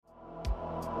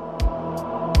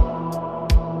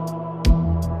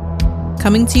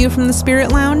Coming to you from the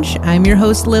Spirit Lounge, I'm your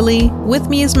host, Lily. With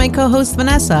me is my co-host,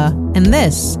 Vanessa, and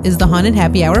this is the Haunted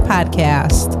Happy Hour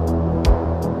podcast.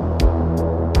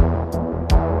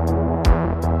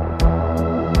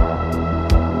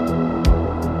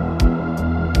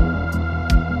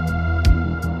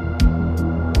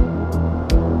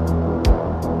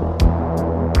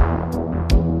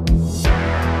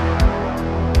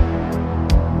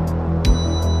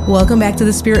 Welcome back to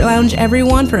the Spirit Lounge,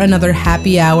 everyone, for another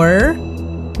happy hour.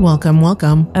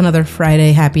 Welcome. Another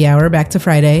Friday happy hour, back to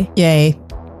Friday. Yay.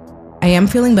 I am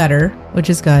feeling better, which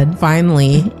is good.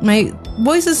 Finally. My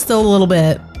voice is still a little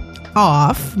bit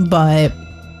off, but...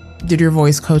 Did your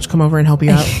voice coach come over and help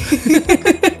you out?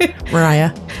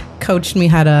 Mariah? Coached me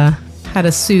how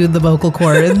to soothe the vocal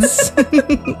cords.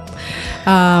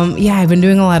 I've been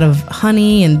doing a lot of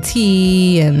honey and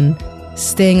tea and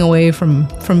staying away from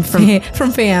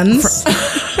fans.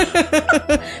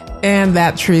 And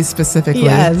that tree specifically.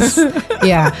 Yes.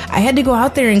 Yeah. I had to go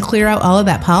out there and clear out all of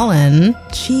that pollen.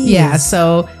 Jeez. Yeah.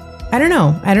 So I don't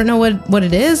know. I don't know what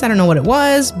it is. I don't know what it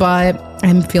was, but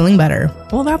I'm feeling better.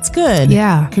 Well, that's good.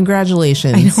 Yeah.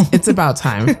 Congratulations. I know. It's about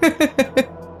time.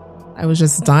 I was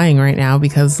just dying right now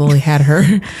because Lily had her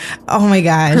Oh my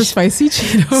gosh. her spicy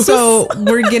Cheetos. So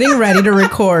we're getting ready to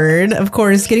record, of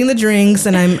course, getting the drinks,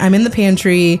 and I'm in the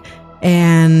pantry,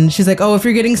 and she's like, "Oh, if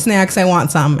you're getting snacks, I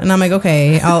want some." And I'm like,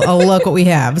 "Okay, I'll look what we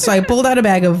have." So I pulled out a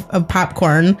bag of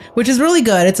popcorn, which is really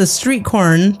good. It's a street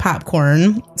corn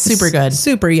popcorn. Super good.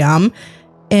 Super yum.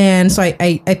 And so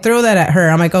I throw that at her.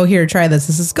 I'm like, "Oh, here, try this.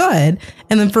 This is good."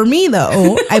 And then for me,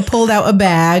 though, I pulled out a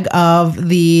bag of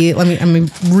the, let me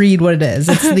read what it is.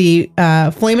 It's the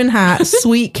Flamin' Hot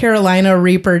Sweet Carolina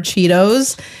Reaper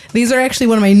Cheetos. These are actually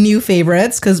one of my new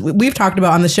favorites because we've talked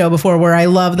about on the show before where I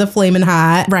love the Flamin'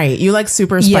 Hot. Right. You like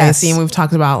super spicy, Yes. and we've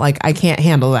talked about, like, I can't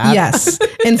handle that. Yes.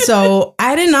 And so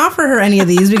I didn't offer her any of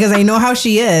these because I know how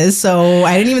she is. So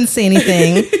I didn't even say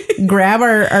anything. Grab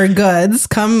our goods,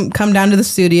 come down to the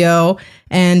studio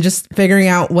and just figuring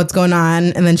out what's going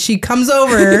on. And then she comes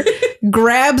over,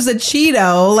 grabs a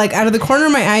Cheeto, like out of the corner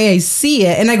of my eye, I see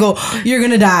it. And I go, "You're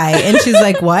going to die." And she's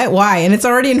like, "What? Why?" And it's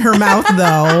already in her mouth,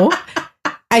 though.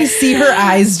 I see her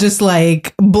eyes just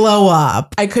like blow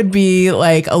up. I could be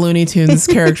like a Looney Tunes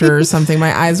character or something.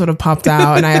 My eyes would have popped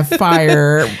out and I have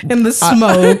fire. And the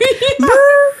smoke.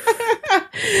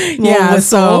 Yeah, whistle.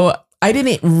 so I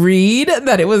didn't read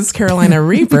that it was Carolina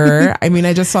Reaper. I mean,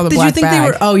 I just saw the Did black you think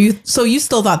bag. they were? So you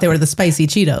still thought they were the spicy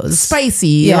Cheetos? Spicy.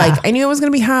 Yeah. Like, I knew it was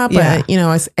going to be hot, but, Yeah. you know,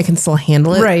 I can still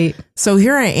handle it. Right. So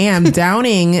here I am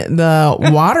downing the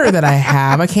water that I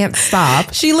have. I can't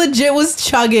stop. She legit was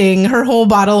chugging her whole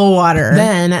bottle of water.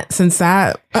 Then, since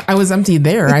that I was empty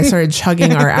there, I started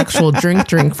chugging our actual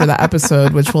drink for the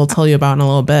episode, which we'll tell you about in a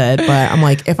little bit. But I'm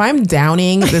like, if I'm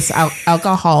downing this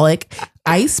alcoholic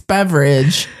ice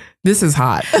beverage, this is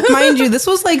hot. Mind you, this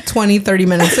was like 20, 30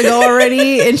 minutes ago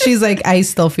already. And she's like, "I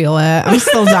still feel it. I'm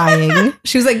still dying."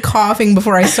 She was like coughing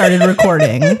before I started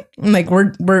recording. I'm like,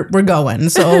 we're going.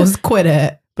 So quit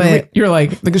it. But You're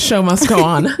like, the show must go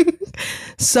on.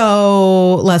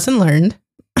 so lesson learned.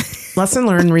 Lesson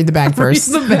learned, read the bag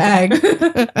first. Read the bag.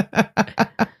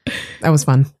 That was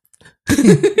fun.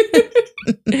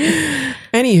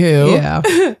 Anywho.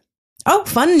 Yeah. Oh,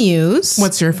 fun news.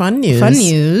 What's your fun news? Fun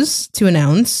news to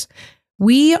announce.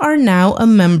 We are now a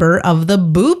member of the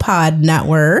BooPod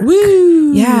Network.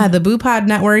 Woo! Yeah, the BooPod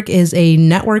Network is a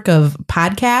network of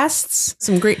podcasts.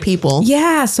 Some great people.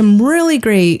 Yeah, some really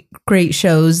great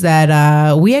shows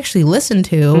that we actually listen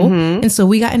to. Mhm. And so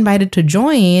we got invited to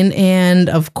join and,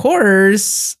 of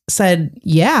course, said,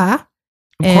 yeah.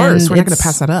 Of course, And we're not going to it's-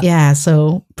 pass that up. Yeah,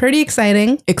 so pretty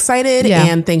exciting. Excited Yeah.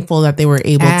 and thankful that they were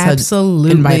able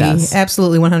Absolutely. to invite us.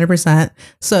 Absolutely, 100%.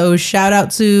 So shout out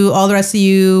to all the rest of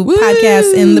you Woo!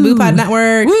 podcasts in the BooPod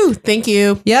Network. Woo! Thank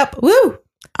you. Yep. Woo.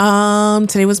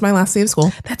 Today was my last day of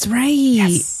school. That's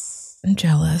right. I'm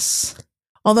jealous.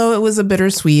 Although it was a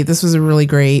bittersweet, this was a really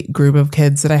great group of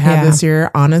kids that I had Yeah. this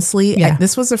year. Honestly, Yeah.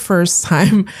 this was the first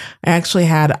time I actually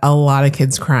had a lot of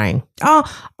kids crying. Oh,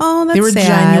 that's They were sad.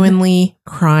 genuinely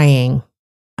crying.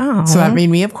 Oh, So that made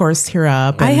me, of course, tear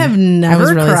up. I and have never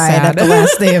was really cried sad. at the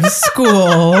last day of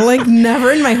school. Like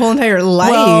never in my whole entire life.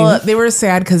 Well, they were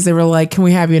sad because they were like, "Can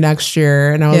we have you next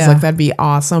year?" And I was Yeah. like, "That'd be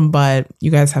awesome, but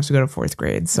you guys have to go to 4th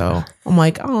grade." So I'm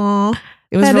like, "Oh,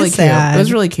 it was That really is cute. sad. It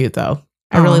was really cute, though.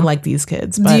 I Aw. really like these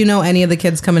kids." But Do you know any of the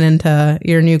kids coming into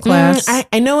your new class?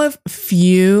 I know a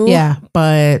few, Yeah.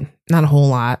 but not a whole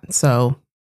lot. So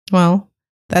Well,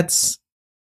 that's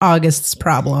August's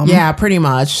problem. yeah, pretty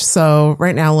much. So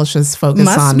right now, let's just focus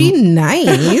Must on. be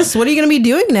nice. What are you going to be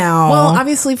doing now? Well,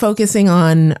 obviously focusing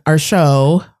on our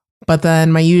show, But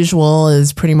then my usual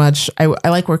is pretty much, I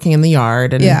like working in the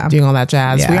yard and doing all that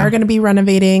jazz. Yeah. We are going to be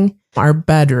renovating our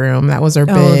bedroom. That was our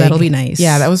big. Oh, that'll be nice.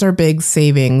 Yeah, that was our big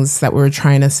savings that we were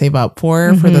trying to save up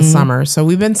for the summer. So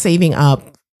we've been saving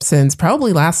up since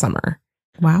probably last summer.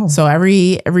 Wow. So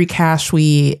every cash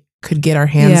we could get our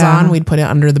hands on, we'd put it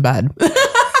under the bed.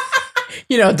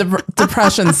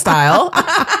 Depression style.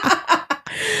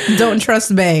 Don't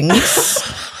trust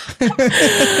banks.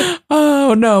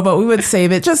 Oh no, but we would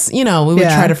save it. Just, we would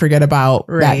try to forget about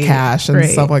that cash and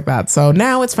stuff like that. So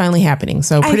now it's finally happening.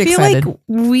 So pretty excited. Like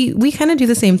we kind of do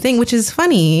the same thing, which is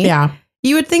funny. Yeah.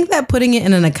 You would think that putting it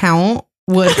in an account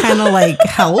would kind of like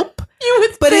help. You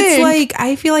would but think. It's like,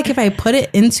 I feel like if I put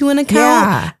it into an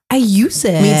account, I use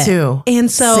it. Me too.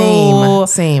 And so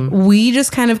same. We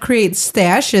just kind of create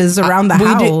stashes around the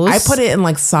house. I put it in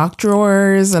like sock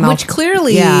drawers, and which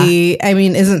clearly, I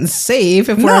mean, isn't safe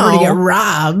if we're ever to get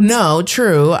robbed. No,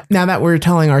 true. Now that we're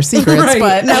telling our secrets,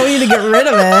 but now we need to get rid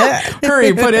of it.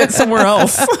 Hurry, put it somewhere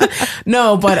else.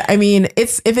 No, but I mean,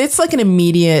 if it's like an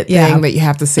immediate thing that you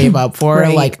have to save up for,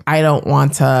 like I don't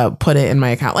want to put it in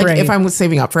my account. Like if I'm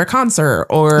saving up for a concert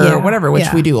or whatever,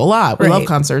 which we do a lot. We love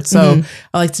concerts, so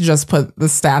I like to just put the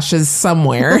stashes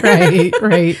somewhere.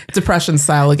 Right. Depression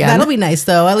style again. That'll be nice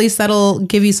though. At least that'll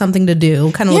give you something to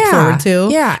do, kind of look forward to.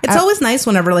 Yeah. It's always nice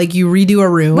whenever like you redo a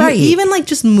room. Right. Even like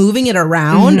just moving it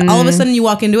around, all of a sudden you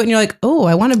walk into it and you're like, oh,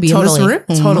 I want to be in this room.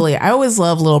 Totally. I always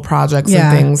love little projects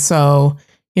and things. So,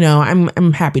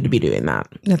 I'm happy to be doing that.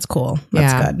 That's cool.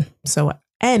 That's good. So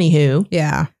anywho.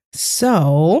 Yeah.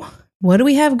 So what do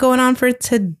we have going on for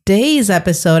today's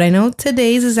episode? I know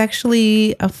today's is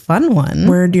actually a fun one.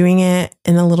 We're doing it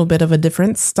in a little bit of a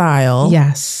different style.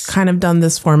 Yes. Kind of done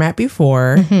this format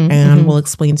before, and we'll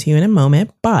explain to you in a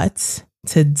moment. But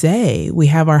today we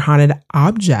have our haunted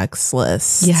objects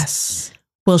list. Yes.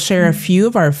 We'll share a few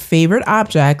of our favorite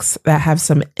objects that have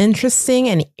some interesting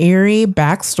and eerie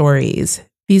backstories.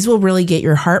 These will really get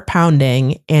your heart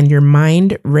pounding and your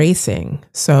mind racing.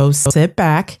 So sit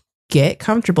back, get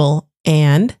comfortable,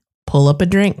 and pull up a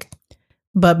drink.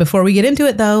 But before we get into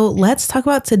it, though, let's talk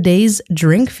about today's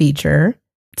drink feature.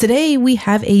 Today, we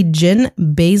have a gin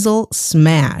basil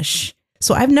smash.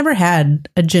 So I've never had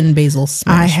a gin basil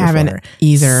smash I haven't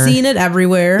either. Seen it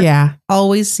everywhere. Yeah.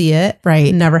 Always see it.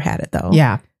 Right. Never had it, though.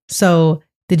 Yeah. So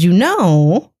did you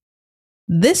know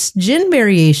this gin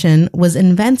variation was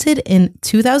invented in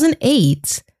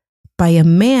 2008 by a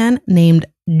man named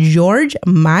George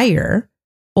Meyer,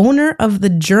 owner of the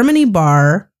Germany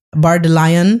bar de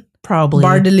Lion, probably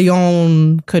Bar de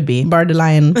Lyon, could be Bar de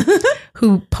Lion,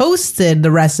 who posted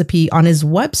the recipe on his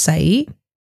website.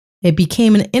 It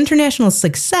became an international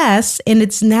success, and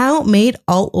it's now made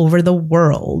all over the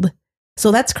world.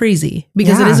 So that's crazy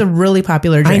because it is a really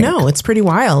popular drink. I know, it's pretty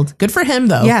wild. Good for him,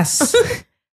 though. Yes.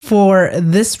 For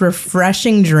this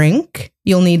refreshing drink,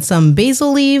 you'll need some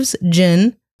basil leaves,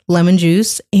 gin, lemon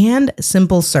juice, and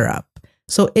simple syrup.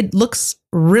 So it looks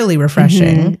really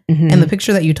refreshing. And the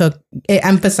picture that you took, it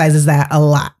emphasizes that a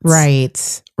lot.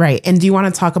 Right. And do you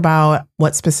want to talk about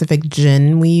what specific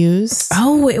gin we use?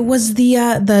 Oh, it was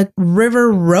the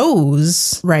River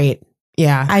Rose. Right.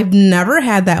 Yeah. I've never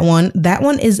had that one. That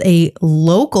one is a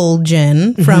local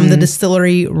gin from the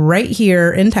distillery right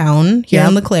here in town, here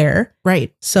in LeClaire.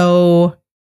 Right. So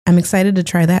I'm excited to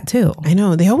try that too. I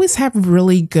know. They always have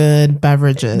really good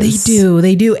beverages.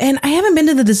 They do. And I haven't been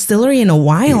to the distillery in a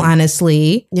while,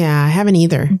 honestly. Yeah, I haven't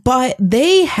either. But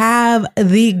they have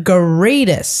the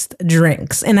greatest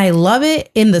drinks. And I love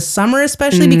it in the summer,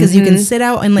 especially because you can sit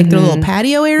out in like their little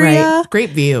patio area. Right.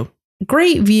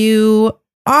 Great view.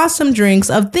 Awesome drinks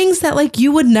of things that like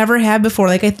you would never have before.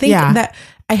 Like I think that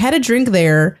I had a drink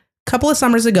there a couple of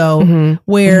summers ago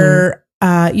where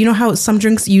you know how some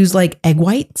drinks use like egg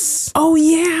whites? Oh,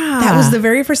 yeah. That was the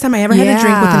very first time I ever had a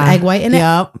drink with an egg white in it.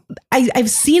 Yep. I've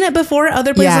seen it before at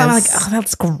other places. Yes. I'm like, oh,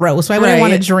 that's gross. Why would I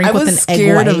want to drink with an egg white? I was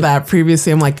scared of that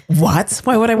previously. I'm like, what?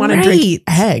 Why would I want to drink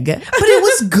egg? But it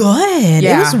was good.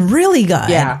 It was really good.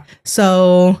 Yeah.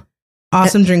 So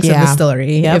awesome drinks at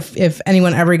Distillery. Yep. If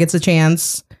anyone ever gets a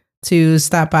chance to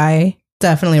stop by,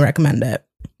 definitely recommend it.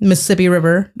 Mississippi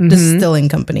River Distilling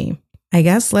Company. I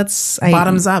guess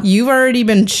bottoms up. You've already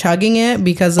been chugging it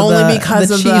because of only the because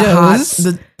the of Cheetos.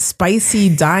 the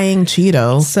spicy dying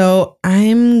Cheeto. So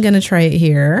I'm gonna try it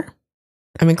here.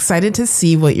 I'm excited to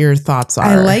see what your thoughts are.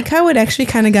 I like how it actually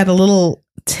kind of got a little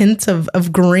tint of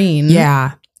green.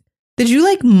 Yeah. Did you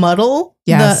like muddle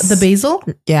the basil?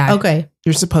 Yeah. Okay.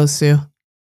 You're supposed to.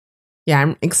 Yeah,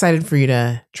 I'm excited for you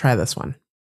to try this one.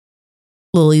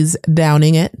 Lily's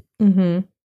downing it.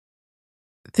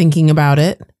 Thinking about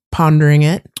it. Pondering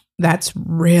it. That's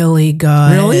really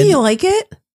good. Really? You like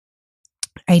it?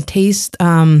 I taste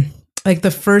like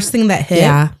the first thing that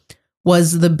hit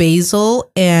was the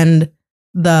basil and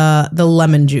the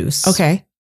lemon juice. Okay.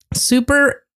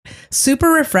 Super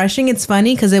refreshing. It's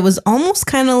funny because it was almost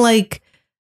kind of like,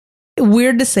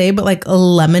 weird to say, but like a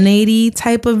lemonade-y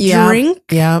type of drink.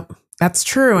 Yep. That's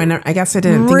true. And I guess I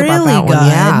didn't think about Really that good. one.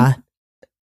 Yeah.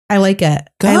 I like it.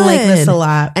 Good. I like this a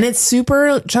lot. And it's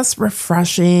super just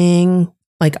refreshing,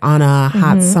 like on a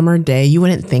hot summer day. You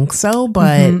wouldn't think so,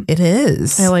 but it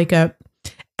is. I like it.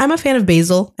 I'm a fan of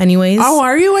basil anyways. Oh,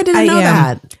 are you? I didn't know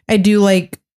that. I do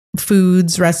like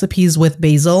foods, recipes with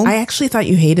basil. I actually thought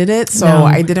you hated it, so No.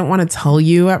 I didn't want to tell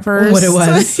you at first what it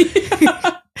was.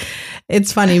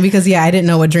 It's funny because, I didn't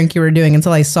know what drink you were doing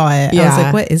until I saw it. I was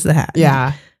like, what is that?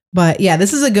 Yeah. But yeah,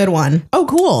 this is a good one. Oh,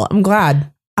 cool. I'm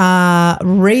glad.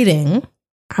 Rating.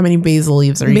 How many basil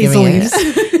leaves are you giving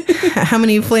it? How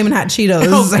many Flamin' Hot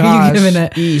Cheetos are you giving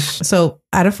it? Eesh. So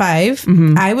out of 5,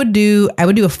 Mhm. I would do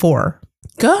a 4.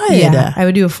 Good. Yeah, I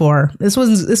would do a 4. This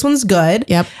one's good.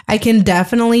 Yep. I can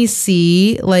definitely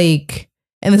see like,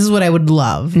 and this is what I would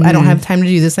love. I don't have time to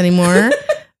do this anymore,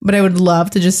 but I would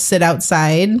love to just sit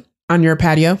outside On your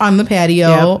patio? on the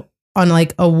patio on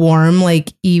like a warm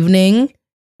like evening,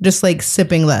 just like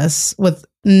sipping this with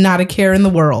not a care in the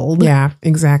world. Yeah,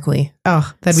 exactly.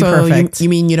 Oh, that'd be perfect. You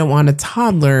mean you don't want a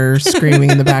toddler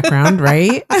screaming in the background,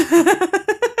 right?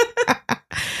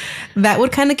 That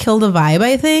would kind of kill the vibe,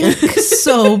 I think.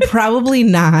 So probably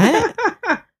not.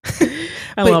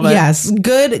 I love it. Yes,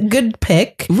 good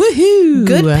pick. Woohoo.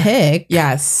 Good pick.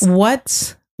 Yes.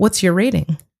 What's your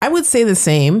rating? I would say the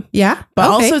same, Yeah, but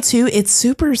okay. also too, it's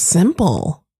super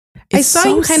simple. I saw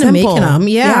you kind of making them.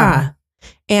 Yeah.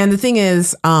 And the thing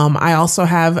is, I also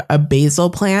have a basil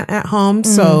plant at home.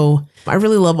 So I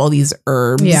really love all these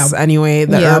herbs. Yeah. Anyway,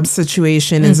 the herb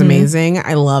situation is amazing.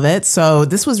 I love it. So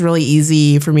this was really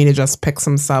easy for me to just pick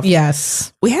some stuff.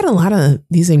 Yes. We had a lot of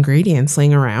these ingredients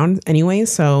laying around anyway.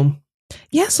 So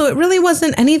Yeah, so it really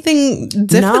wasn't anything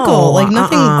difficult, No, like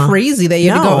nothing crazy that you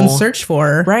had to go and No. search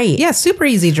for. Right. Yeah, super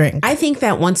easy drink. I think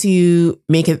that once you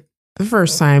make it the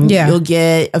first time, Yeah. you'll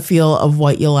get a feel of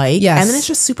what you like. Yes. And then it's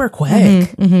just super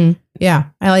quick. Yeah,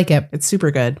 I like it. It's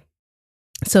super good.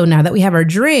 So now that we have our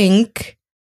drink,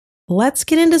 let's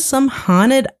get into some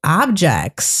haunted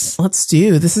objects. Let's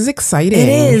do. This is exciting. It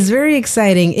is very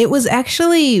exciting. It was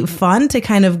actually fun to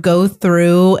kind of go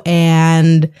through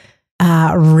and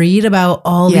read about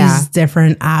all these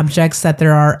different objects that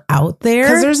there are out there.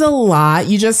 Because there's a lot.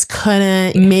 You just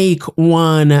couldn't make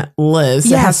one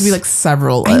list. It has to be like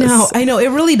several lists. I know. It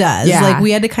really does. Yeah. Like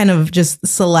we had to kind of just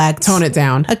select, Tone it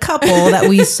down. a couple that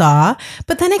we saw.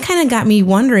 But then it kind of got me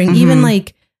wondering, even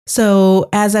like, so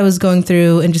as I was going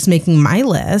through and just making my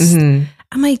list,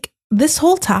 I'm like, this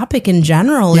whole topic in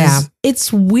general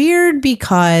it's weird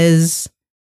because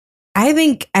I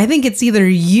think it's either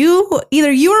you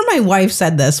or my wife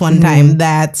said this one time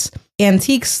that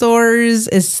antique stores,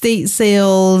 estate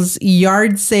sales,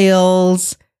 yard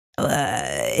sales,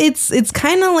 it's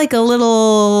kind of like a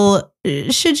little,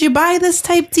 should you buy this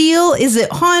type deal? Is it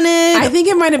haunted? I think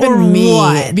it might have or been me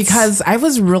what? because I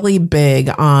was really big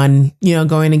on,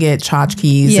 going to get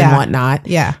tchotchkes and whatnot.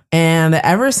 Yeah. And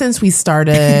ever since we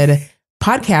started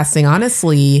podcasting,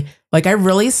 honestly, like I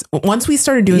really, once we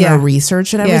started doing our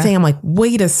research and everything, I'm like,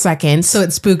 wait a second. So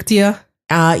it spooked you?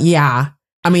 Yeah.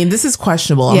 I mean, this is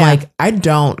questionable. I'm Yeah. like, I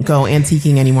don't go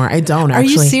antiquing anymore. I don't Are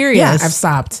actually. you serious? Yeah, I've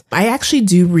stopped. I actually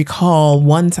do recall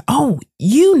one time. Oh,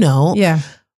 Yeah.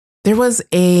 there was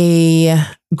a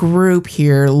group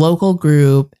here, local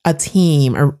group, a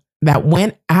team that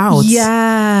went out.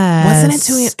 Yes. Wasn't it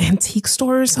to an antique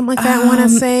store or something like that? I want to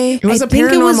say it was I a think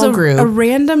paranormal it was group. a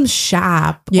random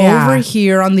shop Yeah. over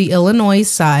here on the Illinois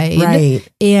side. Right.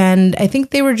 And I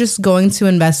think they were just going to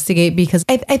investigate because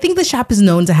I think the shop is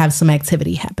known to have some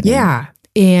activity happening. Yeah.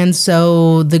 And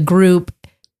so the group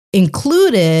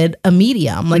included a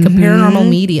medium, like a paranormal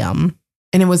medium.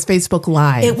 And it was Facebook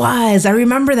Live. It was. I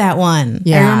remember that one.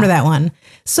 Yeah. I remember that one.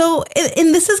 So,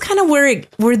 and this is kind of where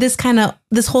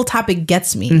this whole topic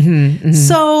gets me.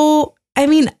 So, I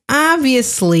mean,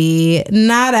 obviously,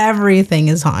 not everything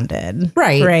is haunted.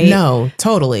 Right. Right. No,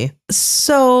 totally.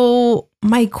 So,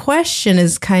 my question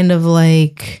is kind of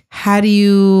like,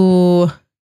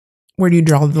 Where do you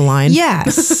draw the line?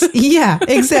 Yes. Yeah,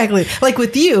 exactly. Like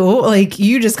with you, like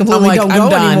you just completely I'm like, don't I'm go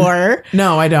done. anymore.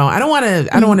 No, I don't. I don't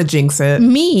want to jinx it.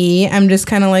 Me, I'm just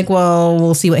kind of like, well,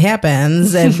 we'll see what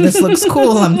happens. If this looks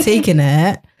cool, I'm taking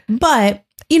it. But,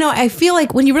 I feel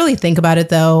like when you really think about it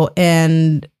though,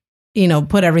 and,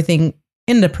 put everything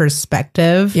into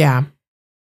perspective. Yeah.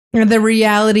 The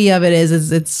reality of it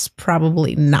is it's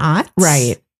probably not.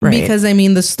 Right. Because I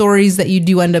mean, the stories that you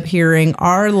do end up hearing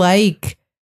are like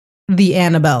the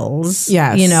Annabelles,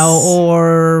 Yes. you know,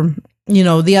 or, you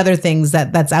know, the other things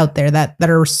that's out there that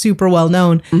are super well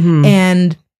known. Mhm.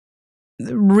 And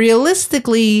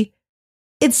realistically,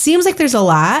 it seems like there's a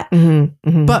lot, Mhm.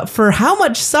 Mhm. but for how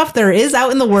much stuff there is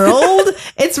out in the world,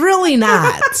 it's really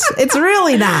not. It's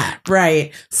really not.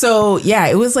 Right. So yeah,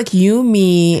 it was like you,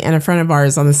 me, and a friend of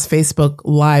ours on this Facebook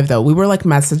Live, though. We were like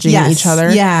messaging each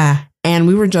other. Yeah. And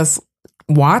we were just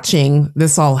watching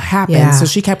this all happen. Yeah. So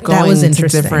she kept That going was to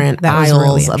interesting. different That was aisles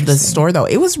really of the interesting. store, though.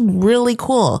 It was really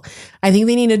cool. I think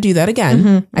they need to do that again.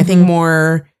 Mhm, I think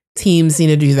more teams need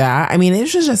to do that. I mean,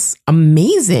 it's just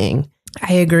amazing.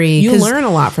 I agree. You 'Cause learn a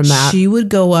lot from that. She would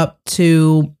go up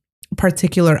to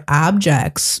particular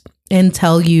objects and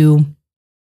tell you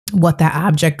what that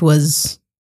object was,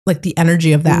 like the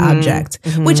energy of that Mhm, object,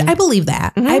 mhm. which I believe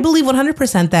that. Mhm. I believe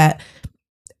 100% that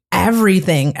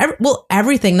everything,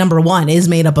 number one, is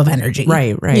made up of energy.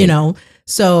 Right. You know,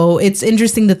 so it's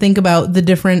interesting to think about the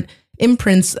different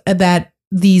imprints that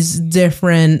these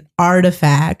different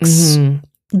artifacts Mhm.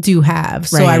 do have.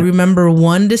 So Right. I remember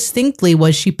one distinctly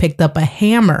was she picked up a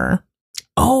hammer.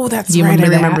 Oh, that's Do you right. I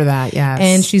remember that? remember that. Yes.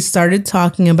 And she started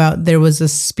talking about there was a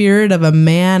spirit of a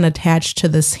man attached to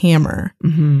this hammer.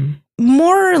 Mhm.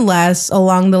 More or less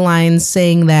along the lines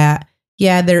saying that,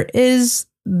 yeah, there is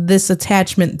this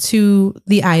attachment to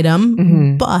the item,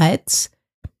 Mhm. but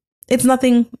it's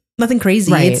nothing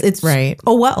crazy. Right. It's right.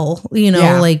 oh well, you know,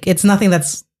 Yeah. like it's nothing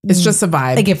that's It's just a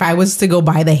vibe. like if I was to go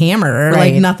buy the hammer,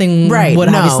 Right. like nothing right. would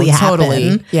No, obviously happen.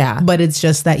 Totally. Yeah. But it's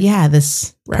just that, yeah,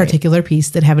 this Right. particular piece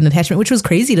did have an attachment, which was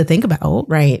crazy to think about.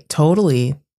 Right.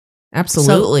 Totally.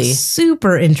 Absolutely. So,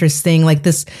 super interesting. Like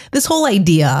this whole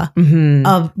idea Mhm.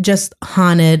 of just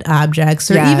haunted objects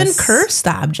or Yes. even cursed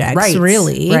objects, Right.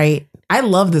 really. Right. I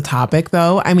love the topic,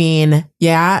 though. I mean,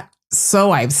 yeah.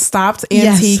 So I've stopped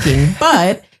Yes. antiquing,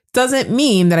 but doesn't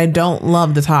mean that I don't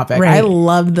love the topic. Right. I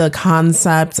love the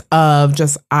concept of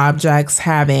just objects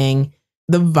having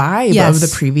the vibe Yes. of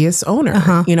the previous owner.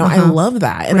 Uh-huh, You know, I uh-huh. love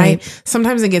that. And Right.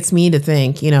 sometimes it gets me to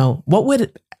think, you know, what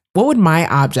would my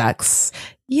objects,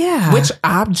 Yeah. which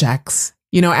objects,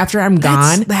 you know, after I'm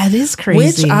gone, that is crazy.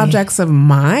 which objects of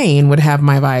mine would have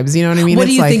my vibes? You know what I mean? What do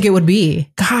It's you like, think it would be?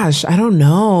 gosh, I don't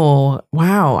know.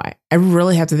 Wow. I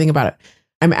really have to think about it.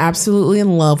 I'm absolutely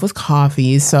in love with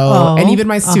coffee. So, Oh, and even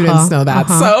my students know that.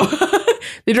 uh-huh. So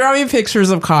they draw me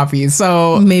pictures of coffee.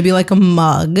 So Maybe like a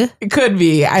mug. it could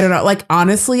be. I don't know. Like,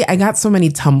 honestly, I got so many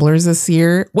tumblers this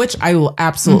year, which I will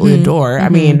absolutely Mhm, adore. I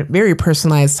mhm. mean, very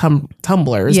personalized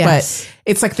tumblers, Yes. but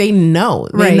it's like they know.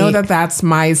 They Right. know that that's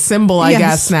my symbol, I Yes.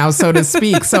 guess, now, so to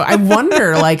speak. So I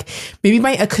wonder, like, maybe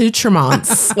my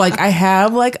accoutrements, like I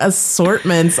have like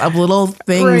assortments of little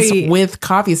things Right. with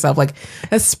coffee stuff, like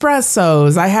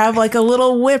espressos. I have like a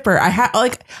little whipper. I have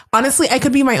like, honestly, I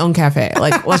could be my own cafe.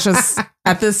 Like, let's just,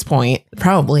 at this point,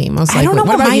 probably, most likely. I don't know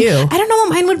what about mine, you? I don't know what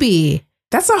mine would be.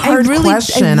 That's a hard I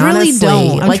question, really honestly.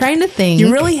 don't. I'm Like, trying to think.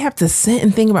 you really have to sit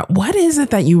and think about what is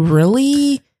it that you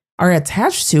really are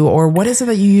attached to, or what is it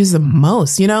that you use the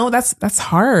most? You know, that's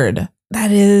hard.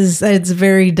 It's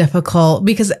very difficult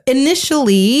because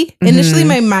initially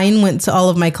my mind went to all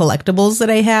of my collectibles that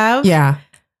I have. Yeah.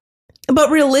 But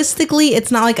realistically,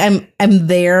 it's not like I'm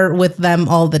there with them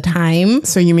all the time.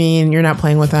 So you mean you're not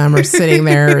playing with them or sitting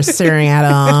there or staring at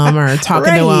them or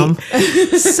talking to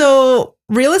them? So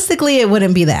realistically, it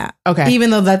wouldn't be that. Okay. Even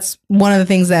though that's one of the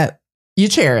things that You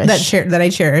cherish. that I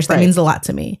cherish. That Right. means a lot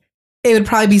to me. It would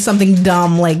probably be something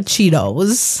dumb like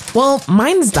Cheetos. Well,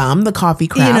 mine's dumb, the coffee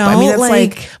crap. You know, I mean, it's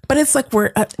like- but it's like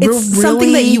we're It's really,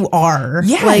 something that you are.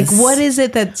 Yes. Like, what is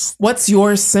it that's what's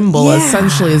your symbol Yeah.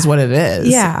 essentially is what it is.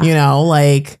 Yeah. You know,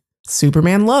 like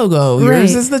Superman logo. Yours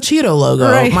Right. is the Cheeto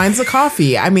logo. Right. Mine's the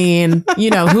coffee. I mean,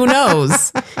 you know, who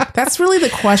knows? That's really the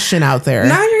question out there.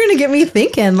 now you're gonna get me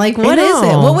thinking? Like, what is it?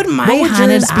 know. What would my What would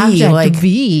haunted yours be? object Like,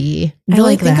 be? I really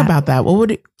like think that. about that. What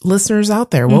would listeners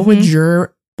out there? What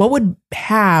would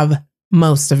have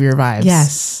most of your vibes?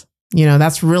 Yes. You know,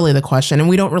 that's really the question. And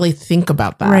we don't really think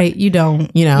about that. Right. You don't.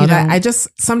 You know, You that don't.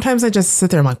 sometimes I just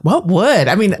sit there. I'm like, what would?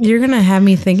 I mean, You're gonna have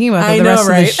me thinking about that I the know, rest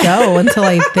right? of the show until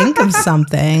I think of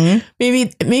something.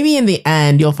 maybe in the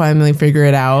end, you'll finally figure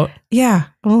it out. Yeah.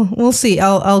 Well, we'll see.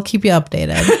 I'll keep you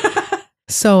updated.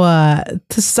 So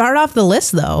to start off the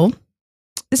list though,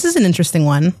 this is an interesting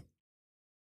one.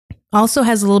 Also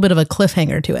has a little bit of a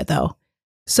cliffhanger to it though.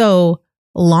 So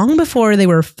long before they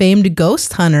were famed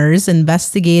ghost hunters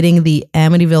investigating the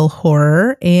Amityville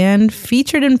horror and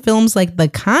featured in films like The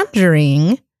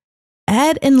Conjuring,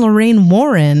 Ed and Lorraine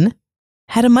Warren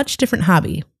had a much different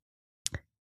hobby.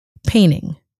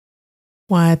 Painting.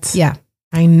 What? Yeah.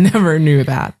 I never knew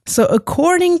that. So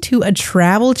according to a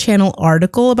Travel Channel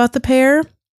article about the pair,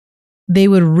 they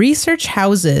would research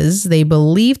houses they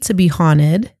believed to be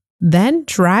haunted, then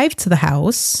drive to the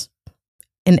house.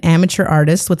 An amateur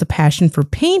artist with a passion for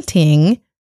painting,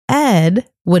 Ed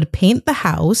would paint the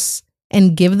house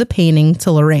and give the painting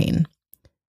to Lorraine.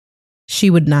 She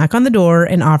would knock on the door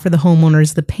and offer the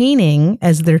homeowners the painting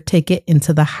as their ticket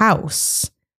into the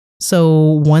house.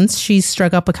 So once she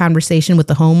struck up a conversation with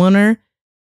the homeowner,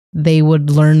 they would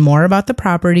learn more about the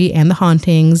property and the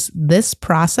hauntings. This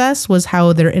process was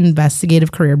how their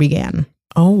investigative career began.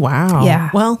 Oh, wow. Yeah.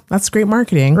 Well, that's great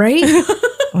marketing. Right?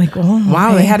 Like, oh, wow,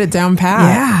 okay. they had it down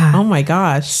pat. Yeah. Oh my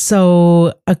gosh.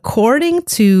 So according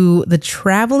to the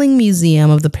Traveling Museum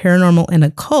of the Paranormal and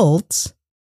Occult,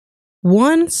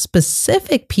 one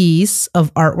specific piece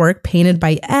of artwork painted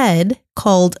by Ed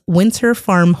called Winter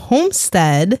Farm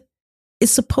Homestead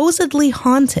is supposedly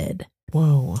haunted.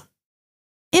 Whoa.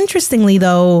 Interestingly,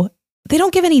 though, they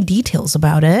don't give any details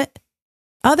about it,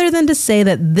 other than to say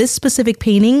that this specific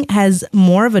painting has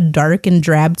more of a dark and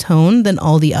drab tone than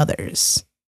all the others.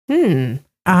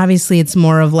 Obviously, it's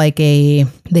more of like they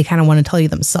kind of want to tell you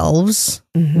themselves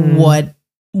what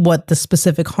the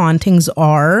specific hauntings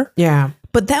are. Yeah.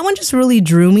 But that one just really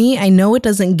drew me. I know it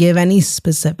doesn't give any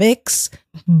specifics,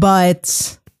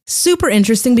 but super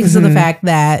interesting because of the fact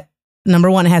that, number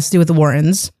one, it has to do with the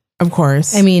Warrens. Of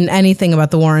course. I mean, anything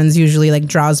about the Warrens usually like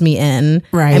draws me in.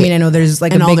 Right. I mean, I know there's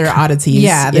like and a all big their oddities.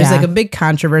 Yeah, there's like a big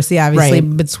controversy, obviously,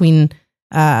 between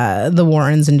the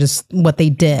Warrens and just what they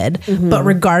did. But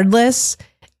regardless,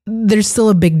 there's still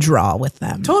a big draw with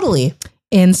them. Totally.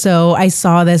 And so I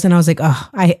saw this and I was like, oh,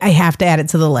 I have to add it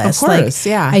to the list. Of course,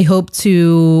 like, yeah. I hope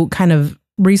to kind of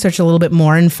research a little bit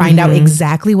more and find out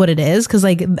exactly what it is. Cause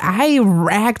like I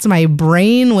racked my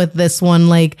brain with this one.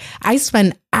 Like I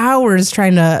spent hours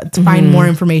trying to find more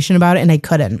information about it and I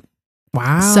couldn't.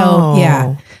 Wow. So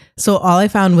yeah. So all I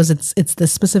found was it's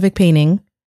this specific painting.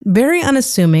 Very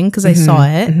unassuming because I saw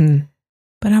it.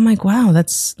 But I'm like, wow,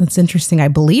 that's interesting. I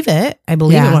believe it. I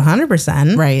believe it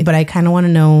 100%. Right. But I kind of want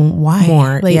to know why.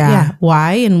 More. Like, yeah.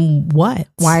 Why and what?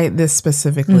 Why this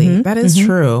specifically? That is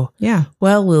true. Yeah.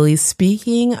 Well, Lily,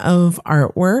 speaking of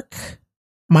artwork,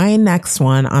 my next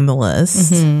one on the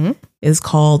list is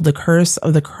called The Curse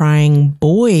of the Crying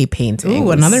Boy painting.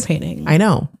 Ooh, another painting. I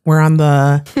know. We're on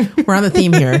the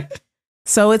theme here.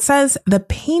 So it says the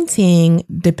painting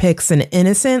depicts an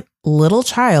innocent little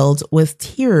child with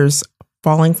tears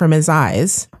falling from his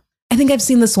eyes. I think I've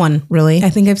seen this one. Really?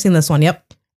 I think I've seen this one.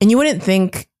 Yep. And you wouldn't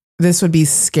think this would be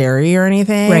scary or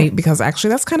anything. Right. Because actually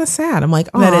that's kind of sad. I'm like,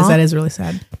 oh, that is really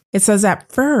sad. It says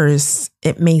at first,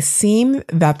 it may seem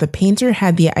that the painter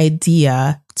had the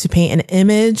idea to paint an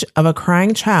image of a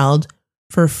crying child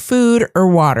for food or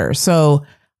water. So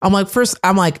I'm like,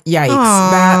 yikes,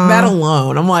 that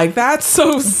alone. I'm like, that's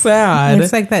so sad.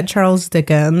 It's like that Charles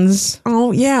Dickens.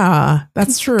 Oh, yeah,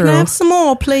 that's true. Can I have some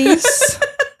more, please?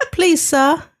 Please,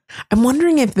 sir. I'm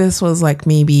wondering if this was like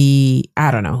maybe, I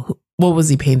don't know, what was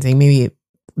he painting? Maybe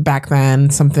back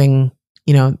then something,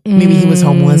 maybe he was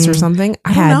homeless or something.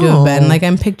 I Had don't know. to have been. Like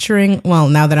I'm picturing, well,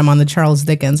 now that I'm on the Charles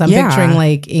Dickens, I'm picturing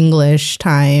like English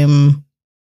time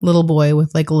little boy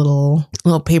with like a little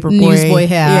paper boy newsboy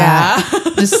hat. Yeah.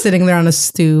 Just sitting there on a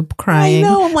stoop crying. I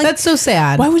know. I'm like, that's so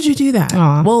sad. Why would you do that?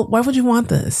 Aw. Well, why would you want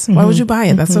this? Why would you buy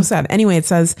it? That's so sad. Anyway, it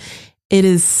says, it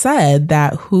is said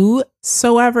that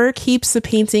whosoever keeps the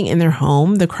painting in their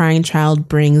home, the crying child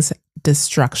brings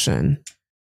destruction.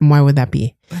 And why would that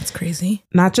be? That's crazy.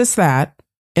 Not just that.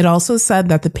 It also said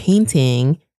that the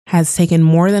painting has taken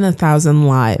more than 1,000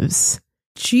 lives.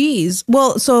 Jeez.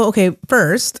 Well, so, okay,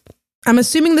 first, I'm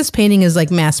assuming this painting is like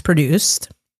mass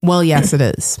produced. Well, yes, it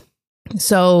is.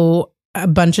 So a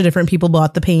bunch of different people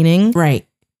bought the painting. Right.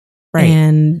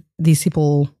 And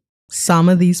some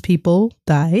of these people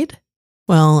died.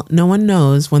 Well, no one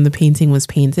knows when the painting was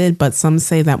painted, but some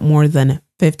say that more than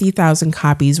 50,000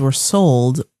 copies were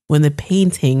sold when the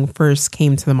painting first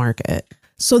came to the market.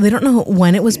 So they don't know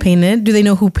when it was painted. Do they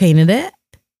know who painted it?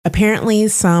 Apparently,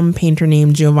 some painter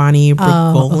named Giovanni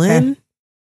Brigolin.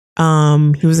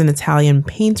 He was an Italian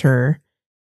painter.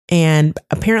 And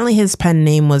apparently his pen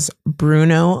name was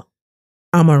Bruno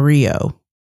Amarillo.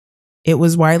 It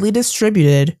was widely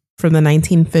distributed from the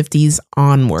 1950s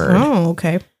onward. Oh,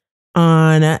 okay.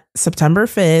 On September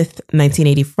 5th,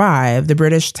 1985, the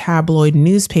British tabloid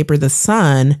newspaper The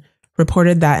Sun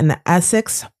reported that an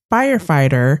Essex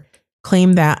firefighter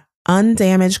claimed that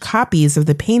undamaged copies of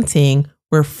the painting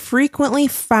were frequently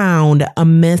found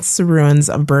amidst the ruins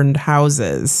of burned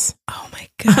houses. Oh my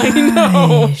gosh. I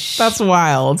know. That's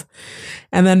wild.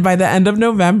 And then by the end of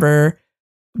November,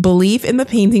 Belief in the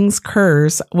painting's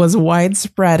curse was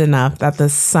widespread enough that the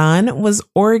Sun was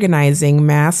organizing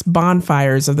mass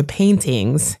bonfires of the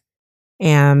paintings,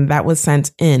 and that was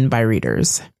sent in by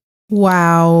readers.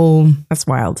 Wow. That's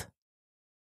wild.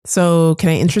 So can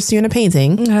I interest you in a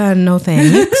painting? No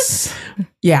thanks.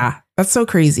 Yeah, that's so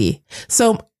crazy.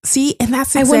 So see, and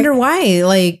that's I wonder why.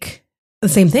 Like the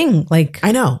same thing. Like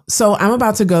I know. So I'm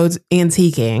about to go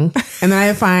antiquing, and then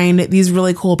I find these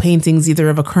really cool paintings, either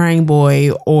of a crying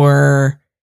boy or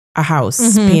a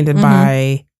house painted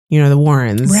by, the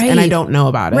Warrens. Right. And I don't know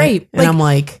about it. Right. And I'm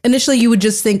like, initially you would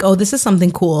just think, oh, this is something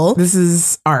cool. this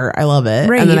is art. I love it.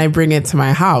 Right. And then I bring it to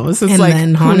my house. It's And like,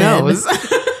 then who haunted. knows?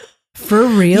 For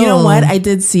real. You know what? I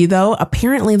did see, though,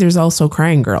 apparently there's also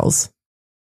crying girls.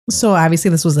 So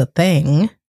obviously this was a thing.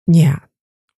 Yeah.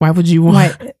 Why would you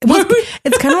want? Well,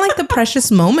 it's kind of like the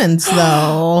precious moments,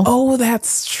 though. Oh,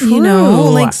 that's true. You know,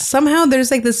 like somehow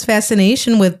there's like this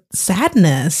fascination with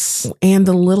sadness. And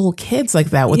the little kids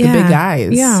like that with the big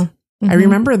eyes. Yeah. I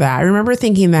remember that. I remember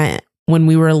thinking that when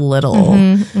we were little.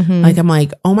 Like, I'm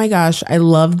like, oh my gosh, I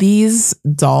love these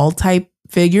doll type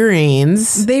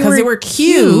figurines. They were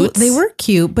cute. They were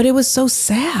cute, but it was so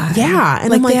sad. Yeah.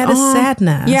 And like, I'm like, they had a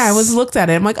sadness. Yeah, I was looked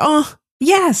at it. I'm like, oh,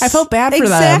 yes. I felt bad for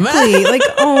them. Exactly. Like,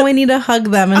 oh, I need to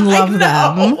hug them and love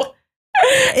them.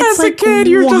 As a kid,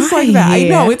 you're just like that. I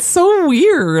know. It's so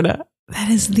weird. That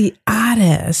is the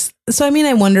oddest. So, I mean,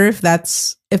 I wonder if that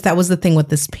was the thing with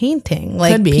this painting.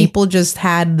 Like, Could be. people just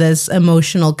had this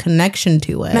emotional connection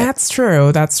to it. That's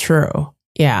true. That's true.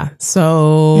 Yeah.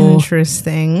 So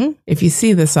Interesting. if you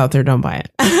see this out there, don't buy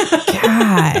it.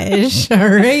 Gosh. All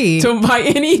right. Don't buy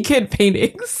any kid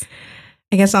paintings.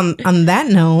 I guess on that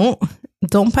note,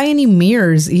 don't buy any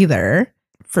mirrors either.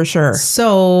 For sure.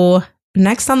 So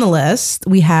next on the list,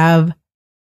 we have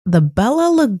the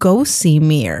Bela Lugosi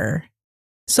mirror.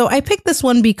 So I picked this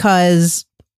one because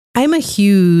I'm a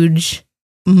huge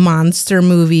monster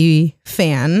movie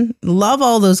fan. Love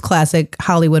all those classic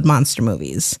Hollywood monster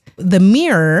movies. The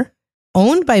mirror,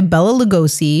 owned by Bela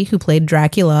Lugosi, who played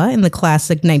Dracula in the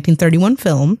classic 1931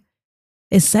 film,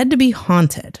 is said to be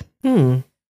haunted.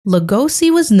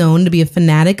 Lugosi was known to be a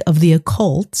fanatic of the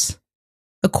occult.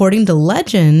 According to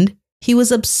legend, he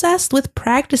was obsessed with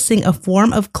practicing a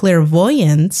form of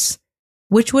clairvoyance,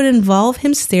 which would involve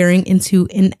him staring into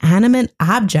inanimate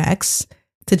objects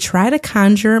to try to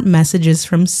conjure messages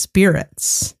from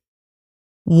spirits.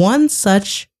 One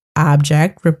such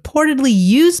object reportedly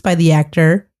used by the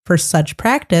actor for such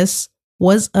practice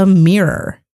was a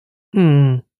mirror,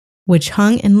 which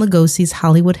hung in Lugosi's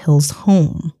Hollywood Hills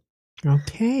home.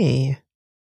 Okay.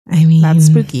 I mean, That's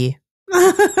spooky.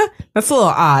 That's a little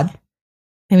odd.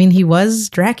 I mean, he was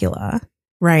Dracula.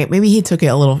 Right. Maybe he took it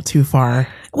a little too far.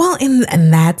 Well,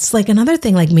 and that's like another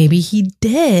thing. Like maybe he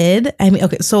did. I mean,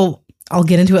 okay, so I'll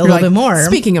get into it a little bit more.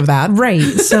 Speaking of that. Right.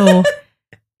 So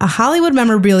a Hollywood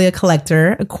memorabilia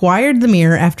collector acquired the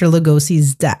mirror after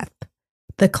Lugosi's death.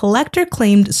 The collector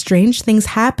claimed strange things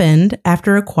happened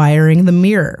after acquiring the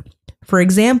mirror. For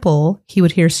example, he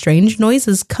would hear strange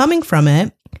noises coming from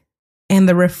it, and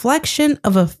the reflection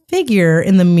of a figure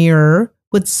in the mirror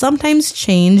would sometimes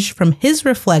change from his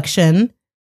reflection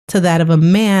to that of a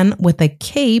man with a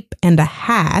cape and a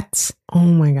hat. Oh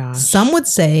my gosh. Some would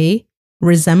say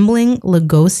resembling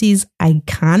Lugosi's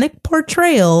iconic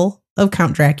portrayal of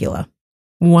Count Dracula.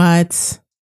 What?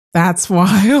 That's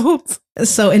wild.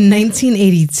 So in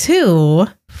 1982,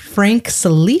 Frank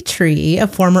Salitri, a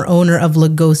former owner of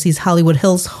Lugosi's Hollywood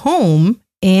Hills home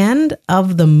and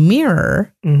of the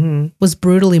mirror, was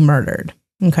brutally murdered.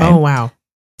 Okay. Oh, wow.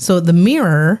 So the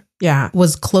mirror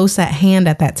was close at hand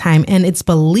at that time, and it's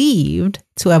believed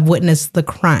to have witnessed the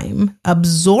crime,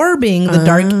 absorbing the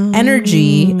dark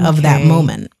energy of that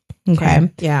moment.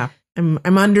 Okay. Yeah.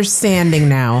 I'm understanding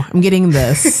now. I'm getting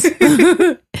this.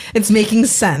 It's making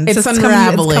sense. It's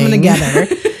unraveling. It's coming together.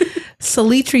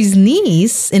 Salitri's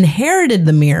niece inherited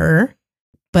the mirror,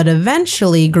 but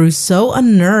eventually grew so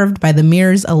unnerved by the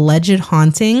mirror's alleged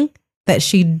haunting that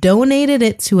she donated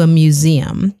it to a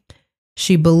museum.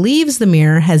 She believes the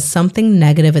mirror has something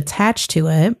negative attached to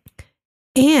it,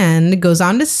 and goes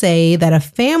on to say that a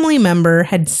family member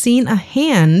had seen a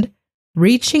hand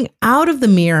reaching out of the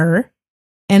mirror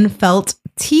and felt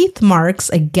teeth marks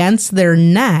against their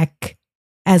neck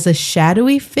as a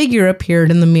shadowy figure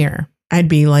appeared in the mirror. I'd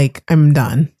be like, I'm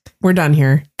done. We're done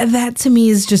here. That to me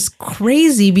is just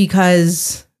crazy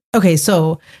because, okay,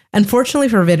 so unfortunately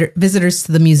for visitors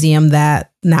to the museum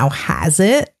that now has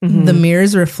it, the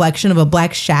mirror's reflection of a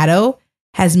black shadow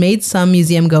has made some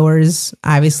museum goers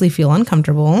obviously feel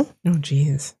uncomfortable. Oh,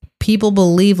 geez. people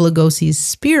believe Lugosi's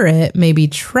spirit may be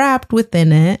trapped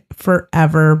within it,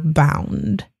 forever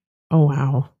bound. Oh,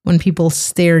 wow. When people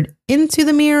stared into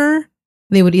the mirror,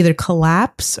 they would either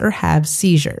collapse or have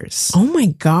seizures. Oh my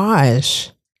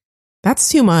gosh. That's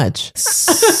too much.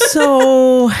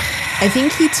 So I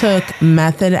think he took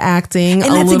method acting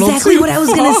and a that's little exactly too what I was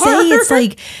going to say. It's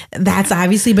like, that's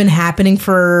obviously been happening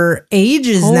for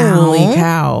ages now. Holy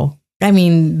cow. I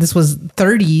mean, this was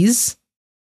 30s.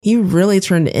 He really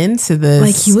turned into this.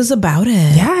 Like, he was about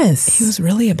it. Yes. He was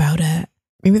really about it.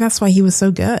 Maybe that's why he was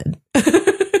so good.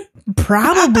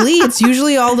 Probably. It's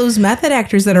usually all those method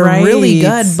actors that are Right. really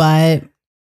good, but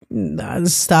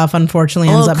stuff unfortunately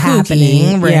A ends little up kooky.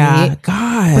 happening. Right. Yeah.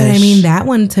 Gosh. But I mean, that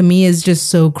one to me is just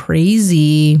so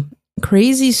crazy.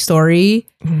 Crazy story.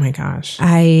 Oh my gosh.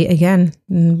 Again,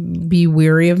 be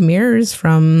weary of mirrors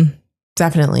from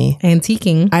Definitely.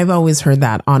 antiquing. I've always heard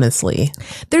that, honestly.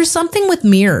 There's something with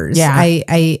mirrors. Yeah.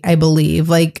 I believe.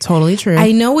 Like, Totally true.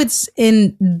 I know it's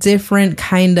in different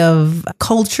kind of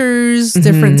cultures,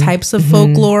 different types of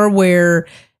folklore where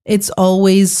it's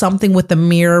always something with the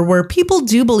mirror where people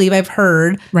do believe, I've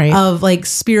heard, Right. of like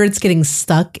spirits getting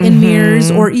stuck in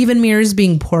mirrors or even mirrors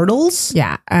being portals.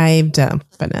 Yeah, I've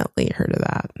definitely heard of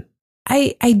that.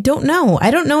 I don't know.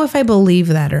 I don't know if I believe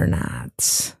that or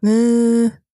not.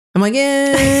 I'm like,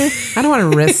 I don't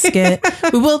want to risk it.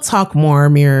 We will talk more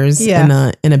mirrors in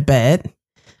a bit.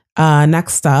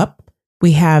 Next up,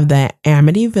 we have the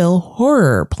Amityville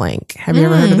horror plank. Have you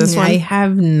ever heard of this one? I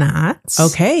have not.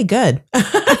 Okay, good.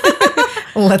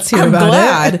 Let's hear I'm about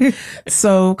glad. it.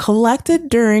 So, collected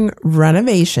during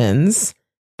renovations,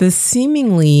 the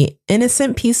seemingly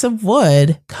innocent piece of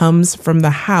wood comes from the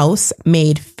house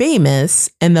made famous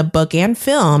in the book and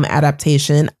film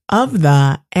adaptation of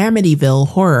the Amityville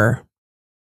horror.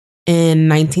 In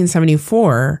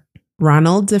 1974,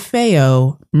 Ronald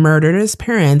DeFeo murdered his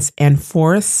parents and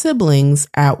 4 siblings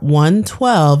at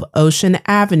 112 Ocean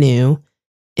Avenue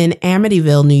in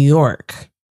Amityville, New York.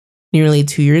 Nearly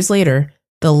 2 years later,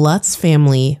 the Lutz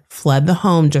family fled the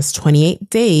home just 28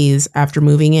 days after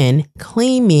moving in,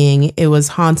 claiming it was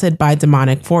haunted by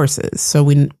demonic forces. So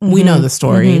we know the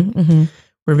story.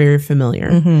 We're very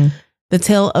familiar. The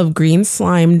tale of green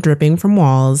slime dripping from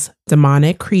walls,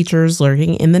 demonic creatures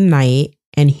lurking in the night,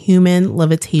 and human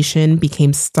levitation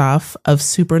became stuff of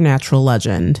supernatural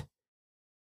legend.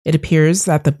 It appears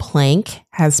that the plank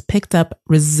has picked up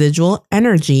residual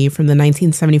energy from the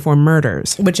 1974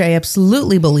 murders. Which I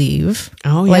absolutely believe.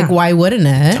 Oh, yeah. Like, why wouldn't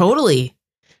it? Totally.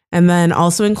 And then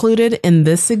also included in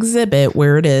this exhibit,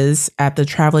 where it is at the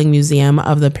Traveling Museum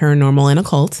of the Paranormal and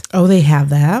Occult. Oh, they have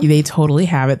that? They totally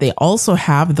have it. They also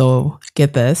have, though,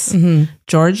 get this,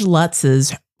 George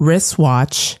Lutz's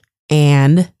wristwatch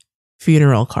and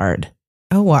funeral card.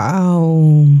 Oh,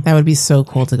 wow. That would be so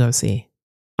cool to go see.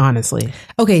 Honestly.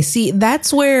 Okay, see,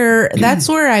 that's where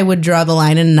I would draw the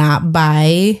line and not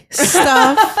buy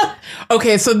stuff.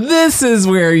 Okay, so this is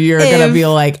where you're going to be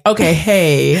like, okay,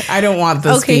 hey, I don't want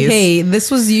this piece. Hey, this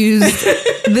was used,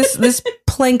 this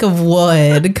plank of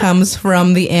wood comes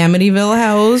from the Amityville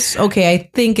house. Okay, I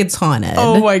think it's haunted.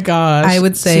 Oh my gosh. I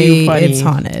would say it's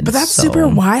haunted. But that's super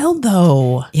wild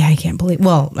though. Yeah, I can't believe,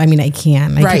 well, I mean, I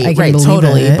can. I can believe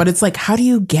totally. it. But it's like, how do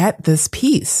you get this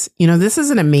piece? You know, this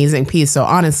is an amazing piece. So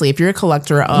honestly, if you're a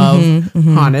collector of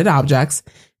haunted objects,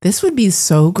 this would be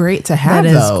so great to have.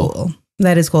 That is cool.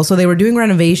 That is cool. So they were doing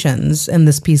renovations and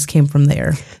this piece came from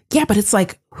there. Yeah, but it's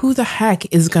like, who the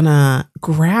heck is gonna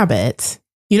grab it?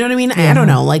 You know what I mean? I don't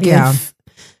know. Like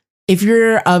if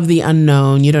you're of the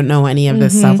unknown, you don't know any of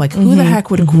this stuff, like who the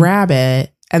heck would grab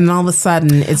it? And then all of a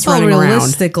sudden it's running around.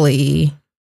 Realistically,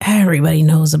 everybody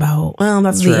knows about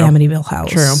that's the true. Amityville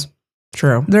house.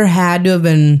 True. There had to have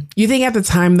been. You think at the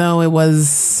time though, it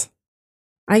was,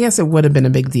 I guess it would have been a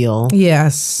big deal.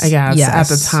 Yes. I guess at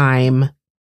the time.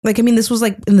 Like, I mean, this was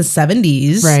like in the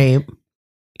 70s. Right.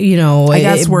 You know, I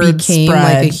guess it became spread.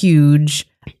 like a huge,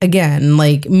 again,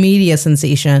 like media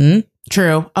sensation.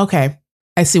 True. Okay.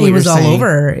 I see what it you're was saying. all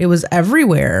over. It was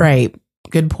everywhere. Right.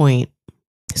 Good point.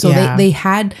 So they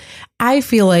had, I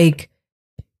feel like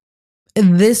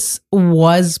this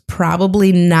was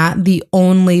probably not the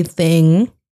only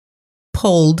thing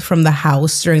pulled from the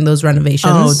house during those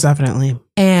renovations. Oh, definitely.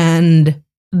 And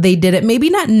they did it maybe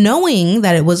not knowing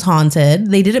that it was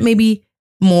haunted. They did it maybe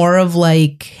more of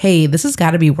like, hey, this has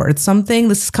got to be worth something.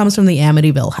 This comes from the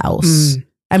Amityville house.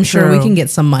 I'm sure we can get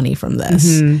some money from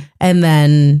this. And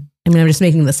then, I mean, I'm just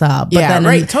making this up. But then,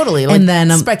 right. Totally. Like, and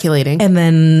then speculating. And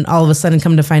then all of a sudden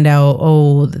come to find out,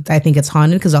 oh, I think it's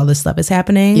haunted because all this stuff is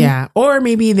happening. Yeah. Or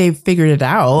maybe they figured it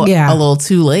out a little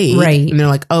too late. Right. And they're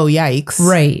like, oh, yikes.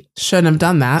 Right. Shouldn't have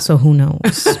done that. So who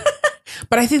knows?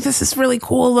 But I think this is really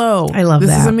cool, though. I love this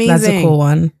that. This is amazing. That's a cool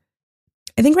one.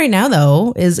 I think right now,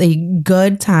 though, is a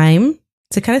good time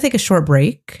to kind of take a short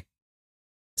break.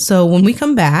 So when we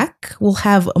come back, we'll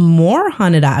have more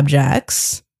haunted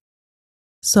objects.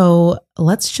 So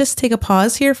let's just take a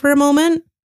pause here for a moment,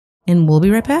 and we'll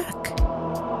be right back.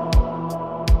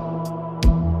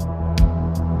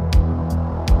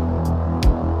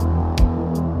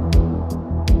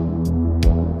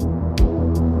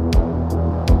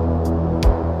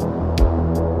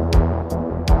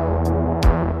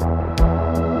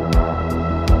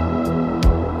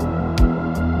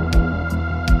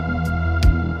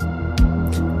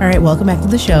 All right, welcome back to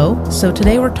the show. So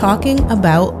today we're talking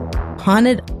about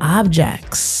haunted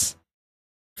objects.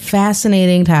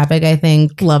 Fascinating topic, I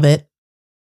think. Love it.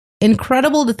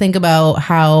 Incredible to think about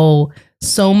how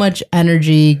so much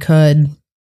energy could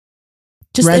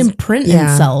just imprint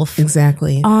itself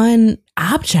exactly on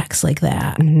objects like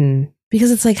that. Mm-hmm. Because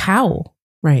it's like, how?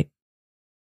 Right.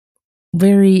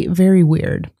 Very, very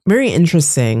weird. Very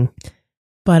interesting.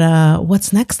 But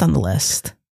what's next on the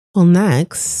list? Well,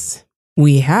 next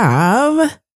we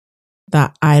have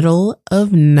the Idol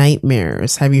of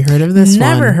Nightmares. Have you heard of this one?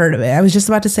 Never heard of it. I was just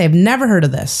about to say, I've never heard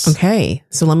of this. Okay,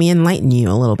 so let me enlighten you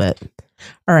a little bit.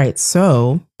 All right,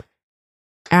 so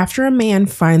after a man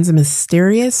finds a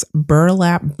mysterious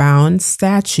burlap-bound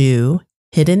statue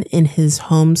hidden in his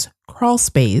home's crawl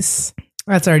space.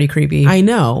 That's already creepy. I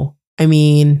know. I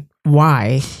mean,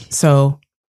 why? So,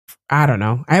 I don't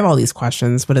know. I have all these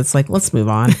questions, but it's like, let's move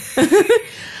on.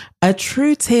 A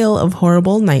true tale of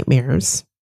horrible nightmares,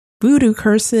 voodoo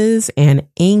curses, and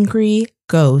angry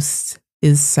ghosts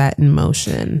is set in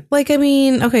motion. Like, I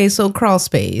mean, okay, so crawl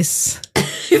space.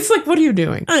 It's like, what are you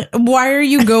doing? Why are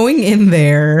you going in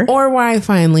there? Or why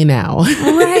finally now?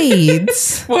 Right.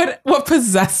 What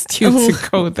possessed you to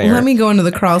go there? Let me go into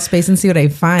the crawl space and see what I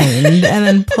find, and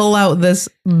then pull out this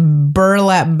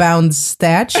burlap bound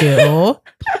statue.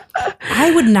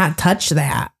 I would not touch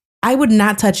that. I would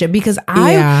not touch it because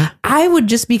I would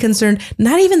just be concerned,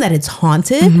 not even that it's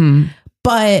haunted,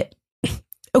 but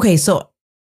okay, so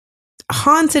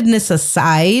hauntedness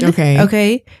aside,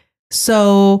 okay.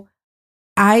 So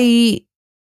I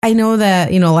know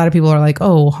that, a lot of people are like,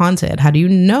 oh, haunted. How do you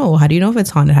know? How do you know if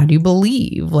it's haunted? How do you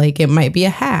believe? Like, it might be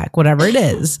a hack, whatever it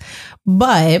is.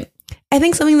 But I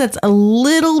think something that's a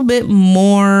little bit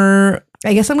more,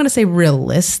 I guess I'm going to say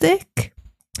realistic,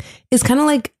 is kind of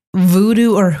like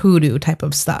voodoo or hoodoo type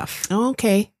of stuff. Oh,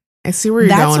 okay. I see where you're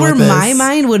going. That's where my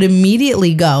mind would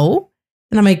immediately go.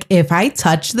 And I'm like, if I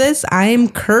touch this, I'm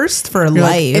cursed for life.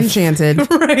 Like, enchanted.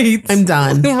 Right. I'm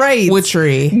done. Right.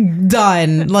 Witchery.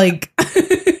 Done. Like,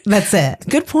 that's it.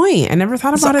 Good point. I never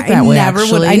thought about it that way,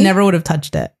 actually. I never would have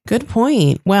touched it. Good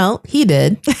point. Well, he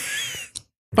did.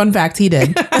 Fun fact, he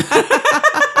did.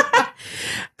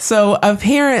 So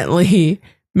apparently,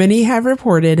 many have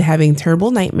reported having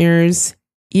terrible nightmares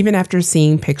even after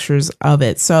seeing pictures of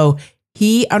it. So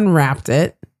he unwrapped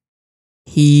it.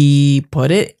 He put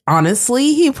it on his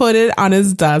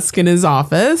desk in his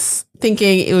office,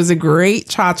 thinking it was a great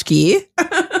tchotchke.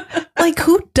 Like,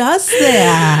 who does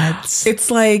that?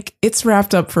 It's like, it's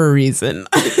wrapped up for a reason.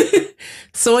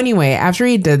 So anyway, after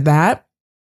he did that,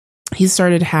 he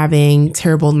started having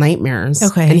terrible nightmares.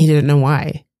 Okay. And he didn't know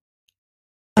why.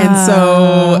 And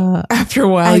so after a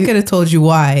while, I could have told you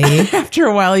why. After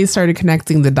a while, he started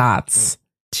connecting the dots.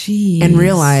 Jeez. And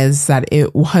realized that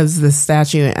it was the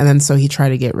statue. And then so he tried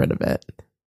to get rid of it.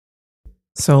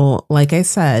 So like I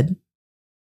said,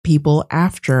 people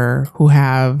after who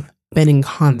have been in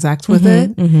contact with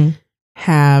it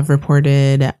have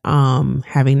reported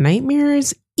having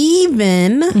nightmares.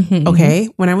 Even, okay,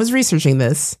 when I was researching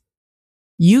this,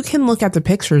 you can look at the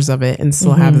pictures of it and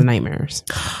still have the nightmares.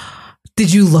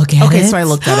 Did you look at it? Okay, so I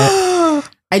looked at it.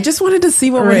 I just wanted to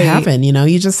see what would happen.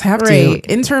 You just have to,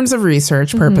 in terms of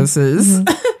research purposes.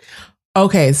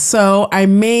 Okay, so I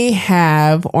may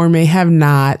have or may have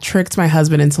not tricked my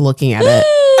husband into looking at it.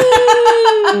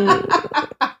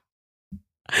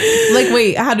 Like,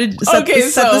 wait, how did set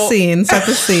the scene? Set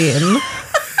the scene.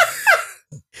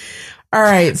 All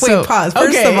right. Wait, pause.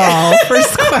 First of all,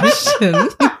 first question.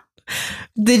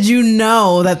 Did you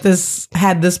know that this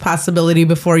had this possibility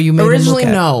before you made originally? Him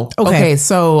look at? No. Okay,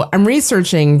 so I'm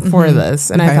researching for this,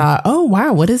 and I thought, oh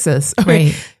wow, what is this? Okay,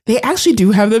 right. They actually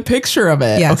do have the picture of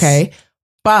it. Yes. Okay,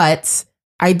 but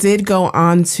I did go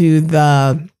on to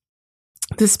the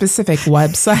the specific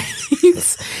website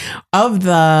of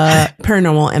the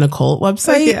Paranormal and Occult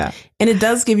website. Yeah. And it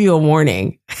does give you a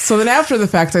warning. So then after the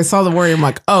fact, I saw the warning. I'm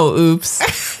like, oh,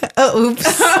 oops. Oh, oops.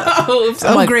 Oh, oops.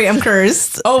 I'm Oh, like, great. I'm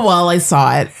cursed. oh, well, I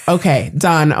saw it. Okay,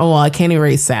 done. Oh, well, I can't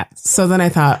erase that. So then I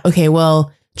thought, okay,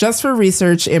 well, just for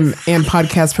research and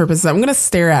podcast purposes, I'm going to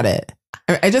stare at it.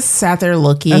 I just sat there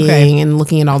looking and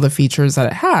looking at all the features that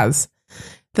it has.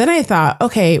 Then I thought,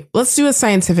 okay, let's do a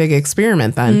scientific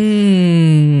experiment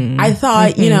then. I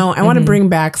thought, I want to bring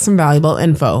back some valuable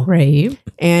info. Right.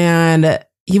 And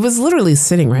he was literally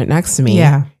sitting right next to me.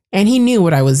 Yeah. And he knew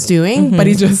what I was doing, but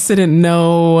he just didn't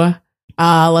know,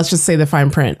 let's just say the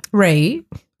fine print. Right.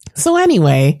 So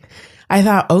anyway, I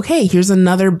thought, okay, here's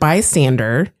another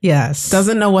bystander. Yes.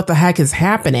 Doesn't know what the heck is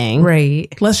happening.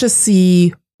 Right. Let's just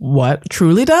see what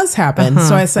truly does happen.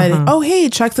 So I said, oh, hey,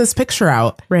 check this picture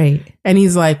out. Right. And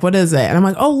he's like, what is it? And I'm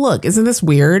like, oh, look, isn't this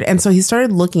weird? And so he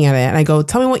started looking at it and I go,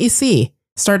 tell me what you see.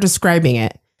 Start describing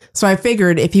it. So I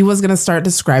figured if he was going to start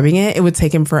describing it, it would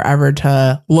take him forever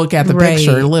to look at the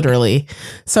picture, literally.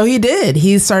 So he did.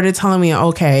 He started telling me,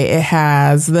 okay, it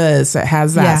has this, it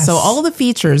has that. Yes. So all the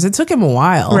features, it took him a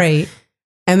while. Right.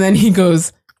 And then he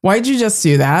goes, why'd you just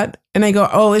do that? And I go,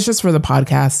 oh, it's just for the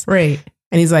podcast. Right.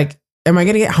 And he's like, am I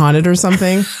going to get haunted or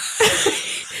something?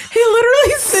 He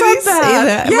literally said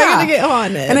that. Am I going to get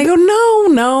haunted? And I go,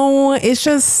 no, it's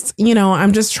just,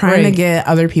 I'm just trying to get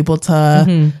other people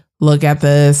to look at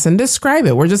this and describe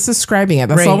it. We're just describing it.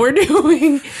 That's all we're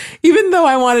doing. Even though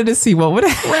I wanted to see what would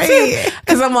happen. Right.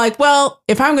 Because I'm like, well,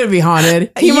 if I'm going to be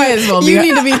haunted, you might as well be. You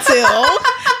need to be too.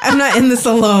 I'm not in this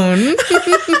alone.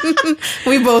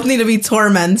 We both need to be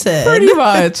tormented. Pretty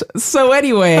much. So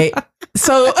anyway,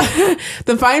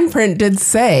 the fine print did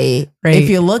say, if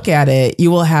you look at it,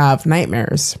 you will have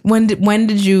nightmares. When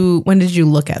did you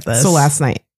look at this? So last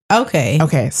night. Okay.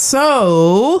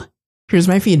 So here's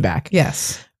my feedback.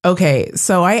 Yes. Okay.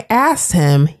 So I asked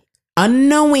him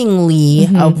unknowingly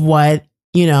of what,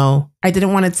 I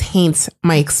didn't want to taint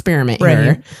my experiment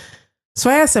here. So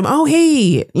I asked him, oh,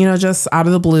 hey, just out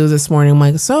of the blue this morning, I'm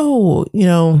like, so,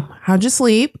 how'd you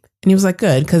sleep? And he was like,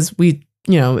 good. Cause we,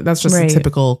 that's just a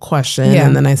typical question. Yeah.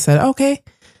 And then I said, okay.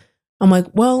 I'm like,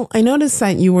 well, I noticed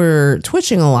that you were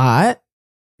twitching a lot.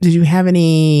 Did you have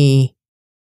any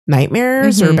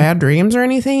nightmares or bad dreams or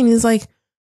anything? And he's like,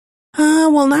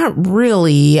 well, not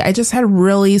really. I just had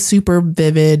really super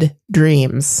vivid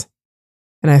dreams.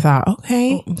 And I thought,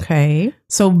 okay.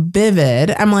 So vivid.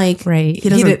 I'm like, right. He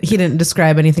didn't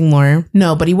describe anything more.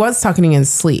 No, but he was talking in his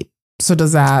sleep. So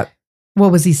does that?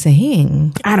 What was he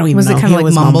saying? I don't even know. Was it kind of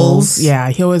like mumbles? Yeah,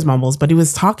 he always mumbles, but he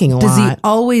was talking a lot. Does he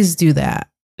always do that?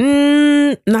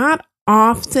 Not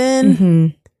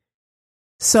often.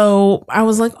 So I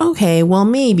was like, okay, well,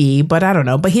 maybe, but I don't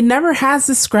know. But he never has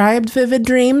described vivid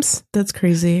dreams. That's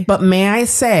crazy. But may I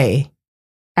say,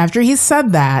 after he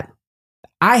said that,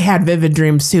 I had vivid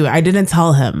dreams too. I didn't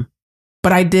tell him,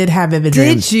 but I did have vivid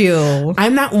dreams. Did you?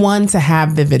 I'm not one to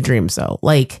have vivid dreams though.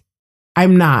 Like,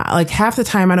 I'm not. Like, half the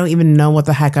time I don't even know what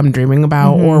the heck I'm dreaming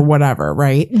about or whatever,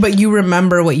 right? But you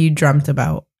remember what you dreamt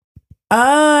about?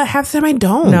 Half the time I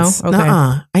don't. No?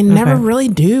 Okay. I never really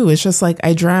do. It's just like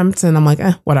I dreamt and I'm like,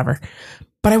 whatever.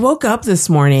 But I woke up this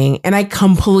morning and I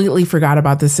completely forgot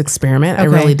about this experiment. I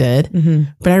really did.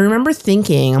 But I remember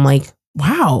thinking, I'm like,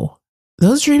 wow,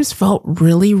 those dreams felt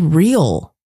really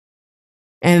real.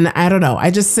 And I don't know.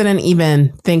 I just didn't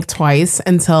even think twice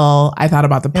until I thought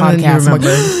about the podcast. I'm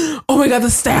like, oh my God,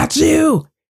 the statue.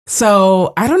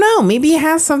 So I don't know. Maybe it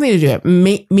has something to do with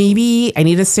it. Maybe I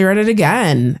need to stare at it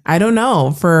again. I don't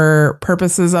know, for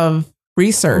purposes of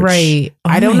research. Right.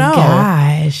 I don't know.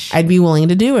 Gosh. I'd be willing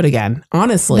to do it again.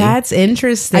 Honestly. That's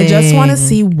interesting. I just want to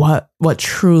see what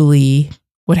truly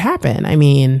would happen. I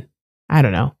mean, I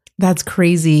don't know. That's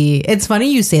crazy. It's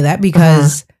funny you say that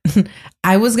because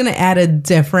I was going to add a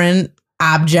different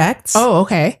object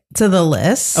to the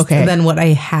list than what I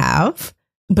have.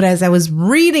 But as I was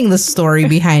reading the story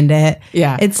behind it,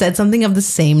 it said something of the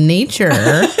same nature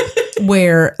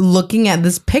where looking at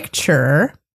this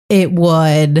picture, it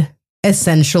would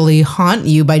essentially haunt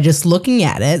you by just looking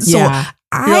at it. So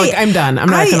You're like, I'm done. I'm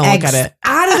not going to look at it.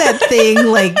 Out of that thing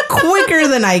like quicker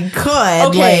than I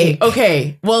could.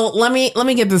 Okay. Well, let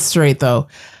me get this straight though.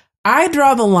 I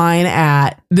draw the line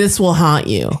at this will haunt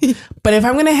you. But if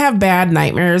I'm going to have bad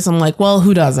nightmares, I'm like, well,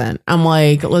 who doesn't? I'm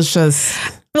like, let's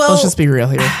just be real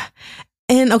here.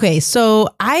 And okay,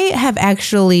 so I have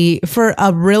actually for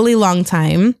a really long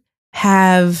time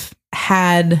have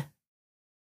had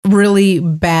really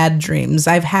bad dreams.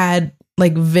 I've had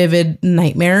like vivid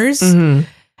nightmares.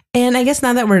 And I guess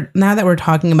now that we're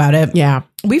talking about it, Yeah.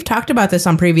 we've talked about this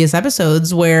on previous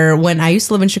episodes where when I used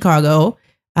to live in Chicago,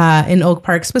 in Oak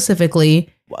Park specifically,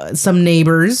 some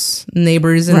neighbors in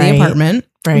the apartment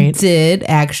did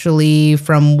actually,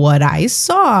 from what I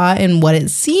saw and what it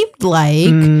seemed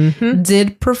like,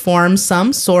 did perform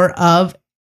some sort of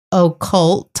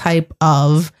occult type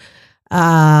of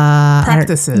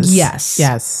practices.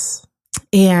 Yes.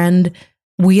 And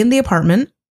we in the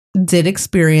apartment did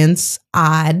experience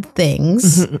odd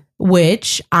things,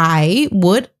 which I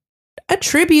would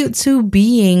attribute to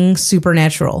being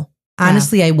supernatural.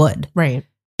 Honestly, I would. Right.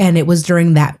 And it was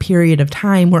during that period of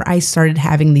time where I started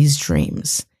having these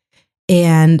dreams.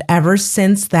 And ever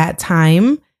since that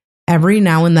time, every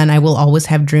now and then I will always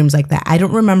have dreams like that. I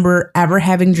don't remember ever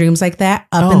having dreams like that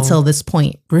up until this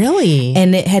point. Really?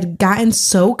 And it had gotten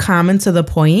so common to the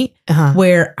point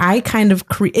where I kind of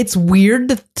it's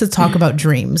weird to talk about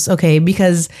dreams, okay?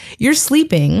 Because you're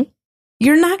sleeping,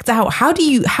 you're knocked out. How do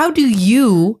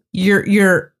you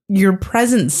your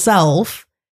present self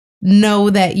know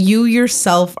that you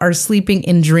yourself are sleeping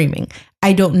and dreaming?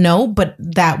 I don't know, but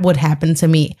that would happen to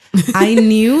me. I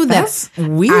knew that That's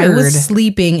weird. I was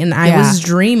sleeping and I was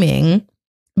dreaming,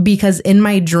 because in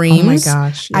my dreams,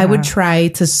 I would try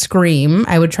to scream,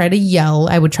 I would try to yell,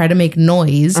 I would try to make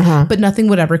noise, but nothing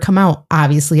would ever come out.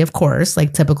 Obviously, of course,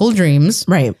 like typical dreams.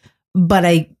 Right.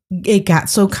 But it got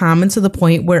so common to the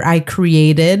point where I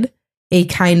created a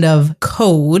kind of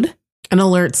code. An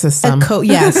alert system.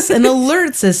 Yes, an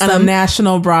alert system. On a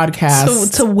national broadcast.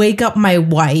 So to wake up my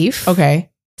wife. Okay.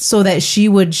 So that she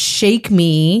would shake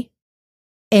me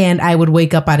and I would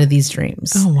wake up out of these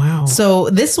dreams. Oh, wow. So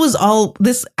this was all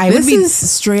this. This is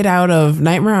straight out of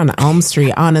Nightmare on Elm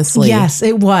Street, honestly. Yes,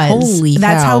 it was. Holy cow.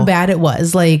 That's how bad it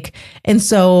was. Like, and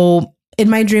so in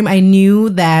my dream, I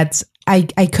knew that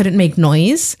I couldn't make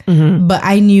noise, but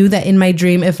I knew that in my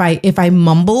dream, if I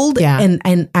mumbled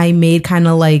and I made kind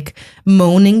of like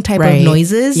moaning type of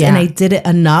noises, and I did it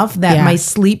enough that my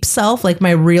sleep self, like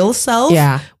my real self,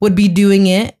 would be doing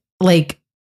it like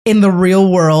in the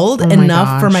real world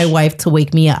enough for my wife to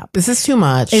wake me up. This is too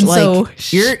much. And like,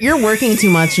 so you're working too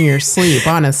much in your sleep,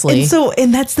 honestly.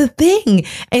 And that's the thing.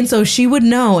 And so she would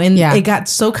know. And it got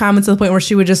so common to the point where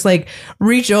she would just like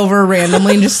reach over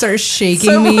randomly and just start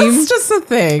shaking me. It's just a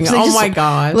thing. Like, oh my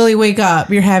God. Lily, wake up.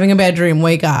 You're having a bad dream.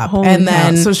 Wake up. Holy and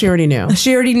then so she already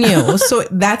knew. So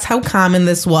that's how common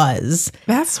this was.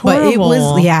 That's horrible. But it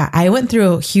was, I went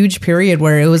through a huge period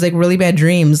where it was like really bad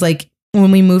dreams. Like,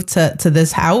 when we moved to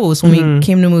this house, when we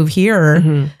came to move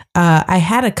here, I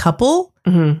had a couple,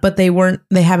 but they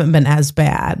haven't been as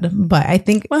bad. But I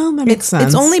think that makes sense.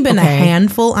 It's only been a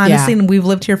handful, honestly, and we've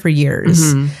lived here for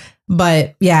years.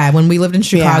 But when we lived in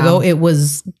Chicago, it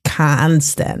was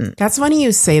constant. That's funny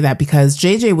you say that, because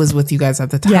JJ was with you guys at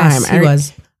the time. Yes, he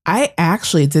was. I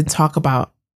actually did talk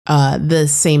about the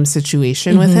same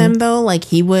situation with him, though. Like,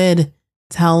 he would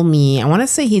tell me, I want to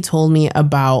say he told me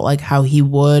about like how he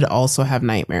would also have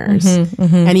nightmares,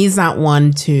 and he's not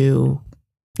one to,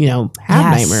 have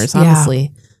nightmares,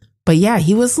 honestly. But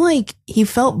he was like, he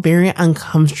felt very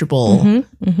uncomfortable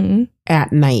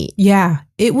at night. Yeah,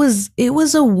 it was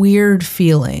a weird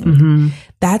feeling.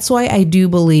 That's why I do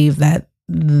believe that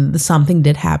something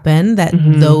did happen, that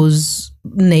those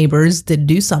neighbors did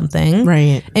do something.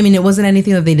 Right. I mean, it wasn't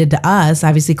anything that they did to us,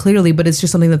 obviously, clearly, but it's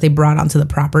just something that they brought onto the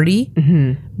property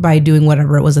by doing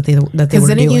whatever it was that they were doing. Because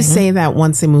didn't you say that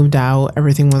once they moved out,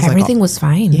 everything was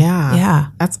fine? Yeah.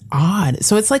 That's odd.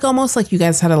 So it's like almost like you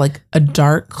guys had a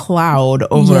dark cloud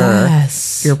over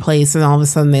your place, and all of a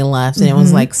sudden they left, and it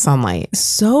was like sunlight.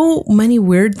 So many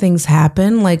weird things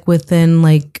happen, like within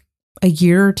like a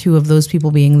year or two of those people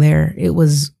being there. It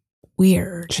was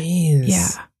weird. Jeez.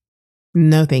 Yeah.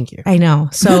 No, thank you. I know.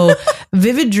 So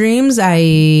vivid dreams,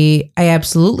 I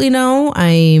absolutely know.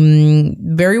 I'm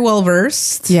very well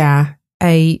versed. Yeah.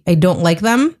 I don't like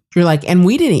them. You're like, and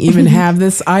we didn't even have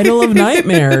this idol of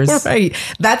nightmares. Right.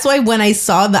 That's why when I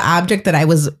saw the object that I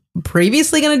was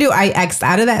previously going to do, I X'd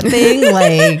out of that thing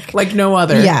like no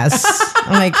other. Yes.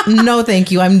 I'm like, no,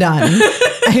 thank you. I'm done.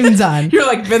 I'm done. You're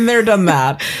like, been there, done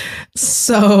that.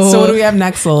 So what do we have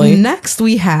next, Lily? Next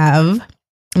we have,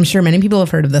 I'm sure many people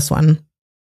have heard of this one,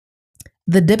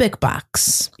 the Dybbuk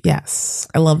box. Yes,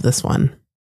 I love this one.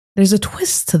 There's a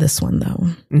twist to this one,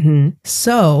 though.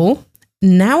 So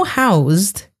now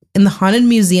housed in the Haunted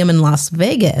Museum in Las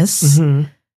Vegas,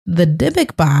 the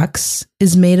Dybbuk box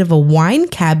is made of a wine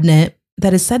cabinet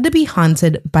that is said to be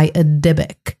haunted by a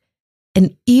Dybbuk,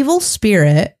 an evil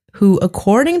spirit who,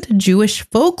 according to Jewish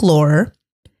folklore,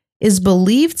 is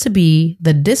believed to be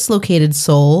the dislocated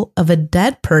soul of a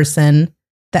dead person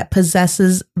that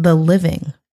possesses the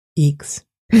living. Eeks.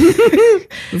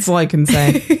 That's all I can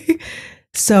say.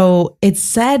 So it's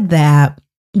said that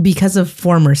because of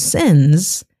former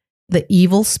sins, the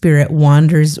evil spirit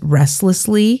wanders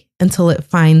restlessly until it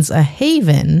finds a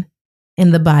haven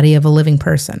in the body of a living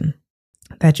person.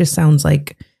 That just sounds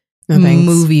like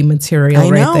movie material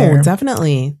right there.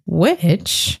 Definitely.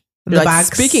 Which the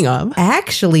box, speaking of,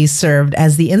 actually served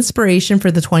as the inspiration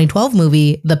for the 2012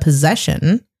 movie The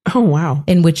Possession. Oh, wow.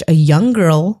 In which a young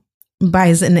girl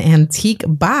buys an antique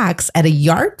box at a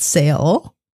yard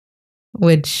sale,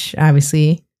 which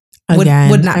obviously would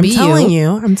not be you.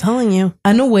 I'm telling you.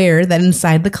 Unaware that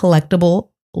inside the collectible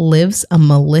lives a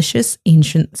malicious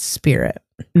ancient spirit.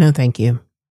 No, thank you.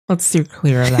 Let's steer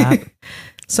clear of that.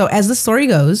 So as the story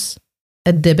goes,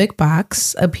 a Dybbuk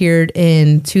box appeared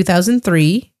in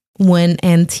 2003 when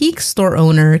antique store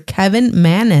owner Kevin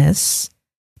Mannis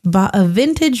bought a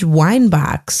vintage wine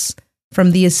box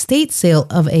from the estate sale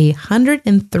of a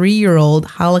 103-year-old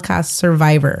Holocaust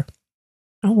survivor.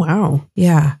 Oh, wow.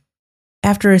 Yeah.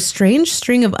 After a strange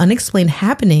string of unexplained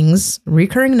happenings,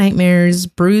 recurring nightmares,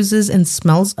 bruises, and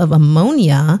smells of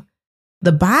ammonia,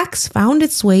 the box found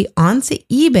its way onto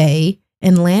eBay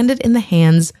and landed in the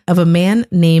hands of a man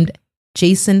named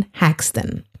Jason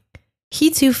Haxton.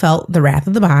 He too felt the wrath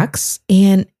of the box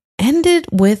and ended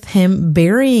with him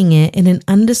burying it in an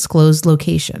undisclosed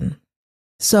location.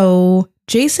 So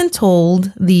Jason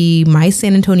told the My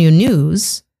San Antonio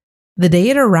News, "The day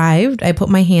it arrived, I put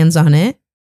my hands on it,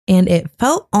 and it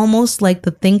felt almost like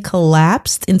the thing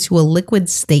collapsed into a liquid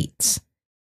state.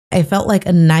 I felt like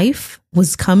a knife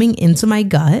was coming into my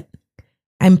gut.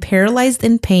 I'm paralyzed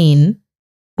in pain.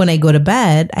 When I go to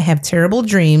bed, I have terrible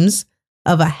dreams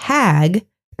of a hag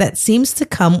that seems to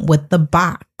come with the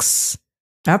box."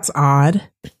 That's odd,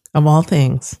 of all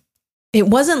things. It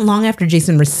wasn't long after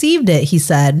Jason received it, he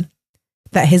said,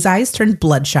 that his eyes turned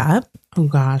bloodshot. Oh,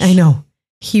 gosh. I know.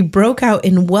 He broke out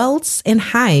in welts and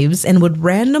hives and would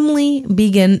randomly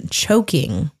begin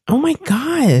choking. Oh, my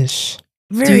gosh.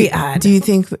 Very odd. Do you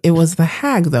think it was the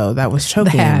hag, though, that was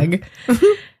choking? The hag.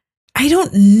 I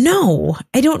don't know.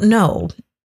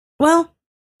 Well,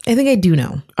 I think I do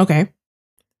know. Okay.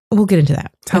 We'll get into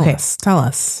that. Tell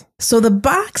us. So the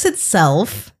box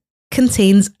itself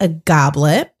contains a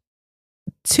goblet,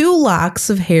 2 locks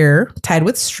of hair tied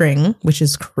with string, which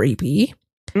is creepy,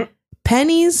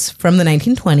 pennies from the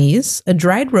 1920s, a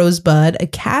dried rosebud, a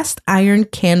cast iron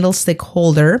candlestick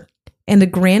holder, and a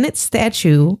granite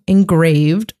statue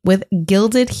engraved with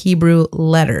gilded Hebrew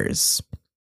letters.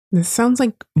 This sounds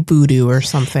like voodoo or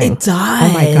something. It does.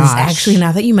 Oh my gosh. Actually,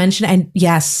 now that you mention it, and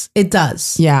yes, it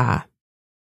does. Yeah.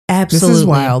 Absolutely. This is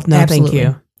wild. No, Absolutely.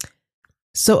 thank you.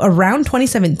 So around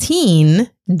 2017,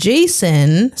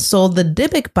 Jason sold the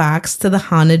Dybbuk box to the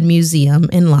Haunted Museum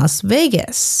in Las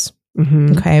Vegas.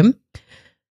 Mm-hmm. Okay.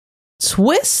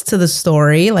 Twist to the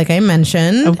story, like I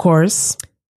mentioned. Of course.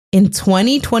 In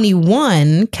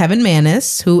 2021, Kevin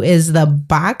Mannis, who is the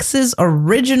box's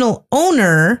original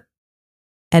owner,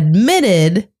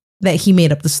 admitted that he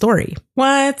made up the story.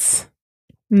 What?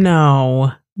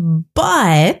 No.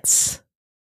 But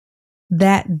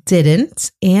that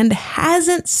didn't and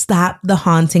hasn't stopped the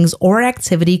hauntings or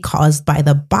activity caused by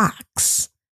the box.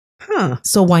 Huh.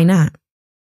 So why not?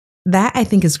 That I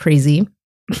think is crazy.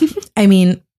 I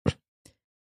mean,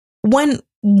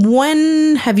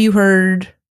 when have you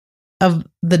heard of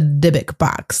the Dybbuk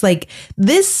box? Like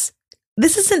this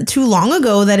isn't too long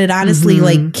ago that it honestly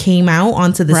like came out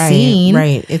onto the scene.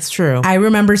 Right. It's true. I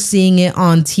remember seeing it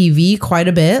on TV quite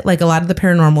a bit. Like a lot of the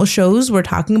paranormal shows were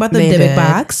talking about the Dybbuk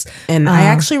box. And I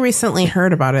actually recently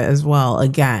heard about it as well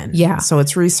again. Yeah. So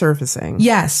it's resurfacing.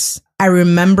 Yes. I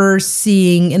remember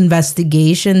seeing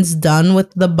investigations done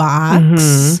with the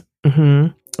box.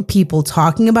 People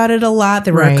talking about it a lot.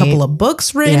 There were a couple of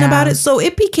books written about it. So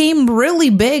it became really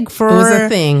big it was a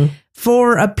thing.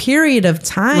 For a period of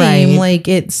time. Like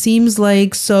it seems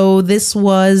like, so this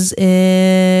was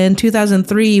in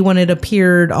 2003 when it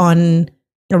appeared on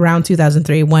around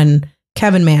 2003 when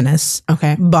Kevin Mannis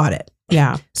bought it.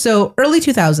 Yeah. So early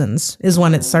 2000s is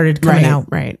when it started coming out.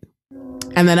 Right.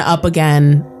 And then up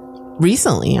again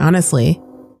recently, honestly.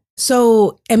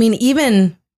 So, I mean,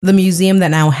 even the museum that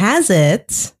now has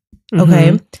it,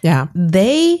 yeah,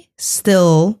 they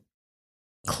still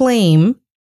claim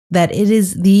that it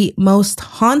is the most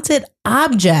haunted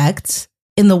object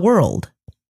in the world.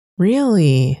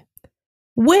 Really?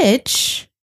 Which,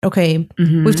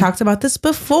 we've talked about this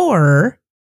before,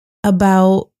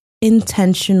 about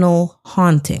intentional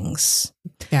hauntings.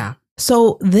 Yeah.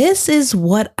 So this is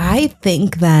what I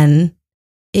think then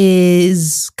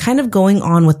is kind of going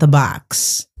on with the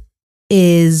box,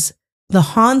 is the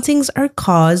hauntings are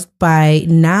caused by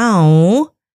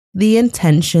now the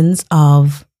intentions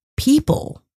of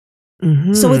people.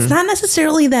 Mhm. So it's not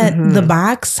necessarily that the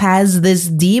box has this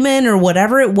demon or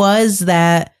whatever it was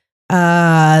that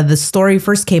the story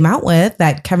first came out with,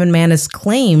 that Kevin Mannis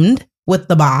claimed with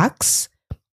the box.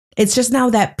 It's just now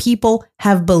that people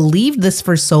have believed this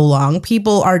for so long.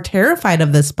 People are terrified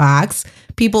of this box.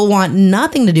 People want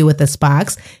nothing to do with this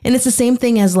box. And it's the same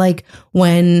thing as like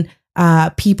when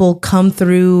people come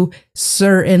through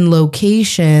certain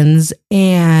locations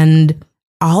and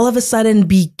all of a sudden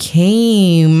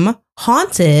became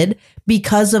haunted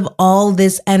because of all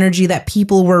this energy that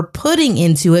people were putting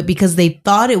into it because they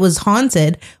thought it was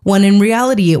haunted, when in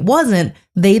reality it wasn't.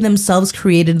 They themselves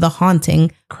created the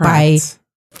haunting by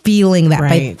feeling that,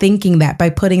 by thinking that, by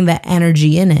putting that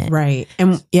energy in it. Right.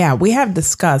 And yeah, we have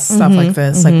discussed stuff like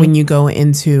this. Like when you go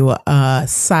into a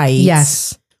site,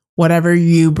 yes, whatever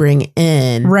you bring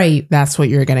in, right, that's what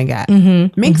you're going to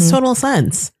get. Makes total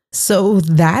sense. So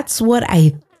that's what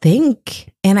I think.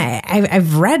 And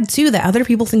I've read too that other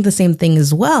people think the same thing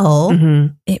as well.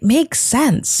 It makes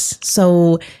sense.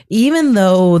 So even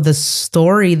though the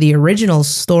story, the original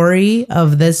story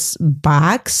of this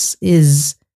box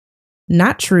is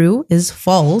not true, is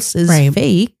false, is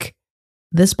fake,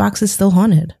 this box is still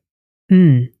haunted.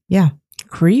 Yeah.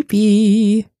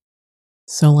 Creepy.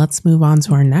 So let's move on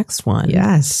to our next one.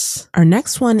 Yes. Our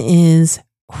next one is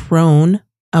Crone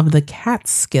of the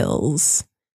Catskills.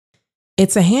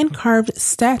 It's a hand-carved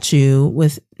statue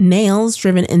with nails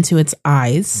driven into its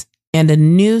eyes and a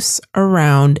noose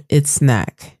around its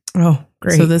neck. Oh,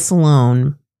 great. So this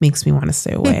alone makes me want to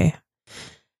stay away.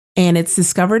 And it's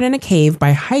discovered in a cave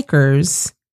by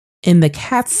hikers in the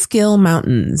Catskill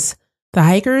Mountains. The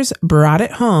hikers brought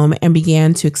it home and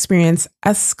began to experience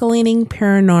escalating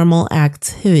paranormal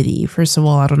activity. First of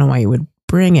all, I don't know why you would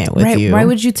bring it with you. Why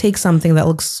would you take something that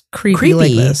looks creepy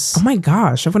like this? Oh my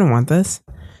gosh, I wouldn't want this.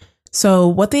 So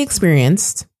what they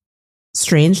experienced,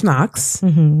 strange knocks,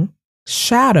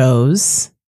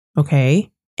 shadows,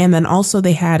 okay? And then also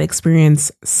they had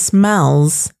experienced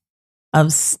smells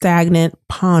of stagnant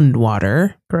pond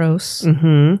water. Gross.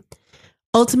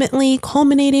 Ultimately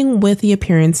culminating with the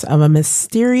appearance of a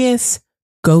mysterious,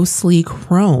 ghostly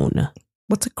crone.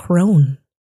 What's a crone?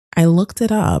 I looked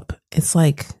it up. It's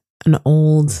like an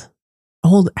old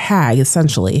hag,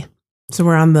 essentially. So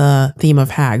we're on the theme of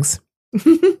hags.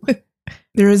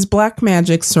 There is black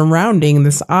magic surrounding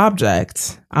this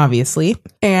object, obviously.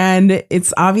 And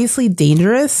it's obviously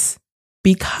dangerous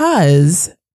because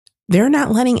they're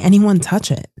not letting anyone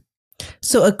touch it.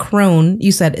 So a crone,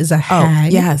 you said, is a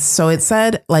hag? Oh, yes. So it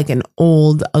said like an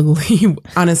old, ugly,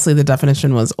 honestly, the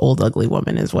definition was old, ugly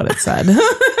woman is what it said.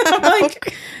 I'm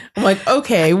like,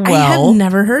 okay, well. I have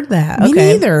never heard that. Me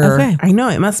neither. Okay. I know.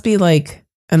 It must be like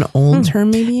an old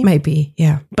term, maybe. Might be,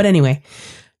 yeah. But anyway,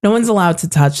 no one's allowed to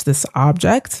touch this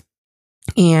object.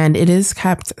 And it is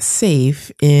kept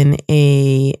safe in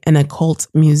an occult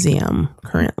museum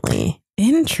currently.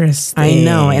 Interesting. I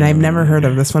know. And I've never heard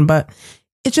of this one, but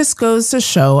it just goes to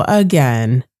show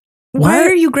again. Why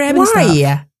are you grabbing stuff?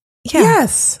 Yeah.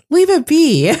 Yes. Leave it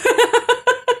be.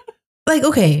 Like,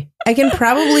 okay, I can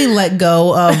probably let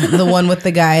go of the one with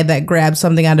the guy that grabbed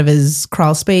something out of his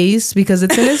crawl space because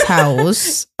it's in his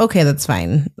house. Okay, that's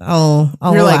fine. I'll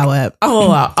allow it.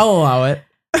 I'll allow it.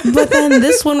 But then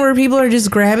this one where people are just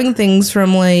grabbing things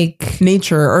from like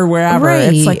nature or wherever.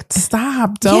 Right. It's like,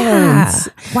 stop, don't. Yeah.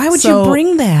 Why would you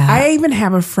bring that? I even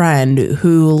have a friend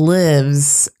who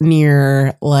lives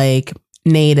near like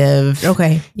native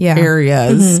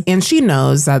areas. And she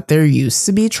knows that there used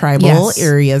to be tribal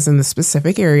areas in the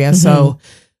specific area. So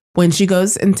when she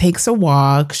goes and takes a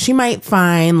walk, she might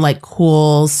find like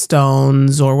cool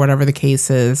stones or whatever the case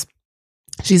is.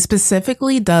 She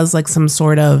specifically does like some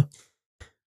sort of,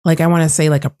 like, I want to say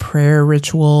like a prayer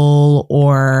ritual,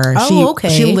 or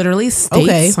she literally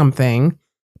states something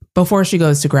before she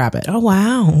goes to grab it. Oh,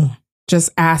 wow.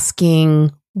 Just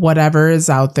asking whatever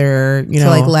is out there, you know,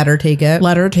 like let her take it.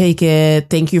 Let her take it.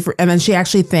 Thank you for, and then she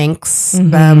actually thanks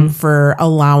them for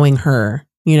allowing her,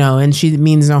 you know, and she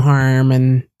means no harm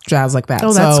and jazz like that.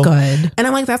 Oh, that's good. And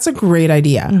I'm like, that's a great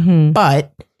idea.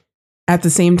 But at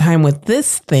the same time with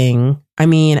this thing, I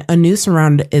mean, a noose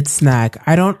around its neck.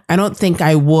 I don't think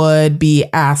I would be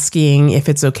asking if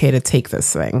it's okay to take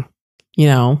this thing. You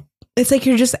know, it's like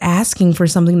you're just asking for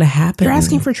something to happen. You're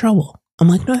asking for trouble. I'm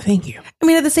like, no, thank you. I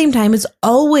mean, at the same time, it's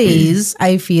always,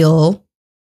 I feel,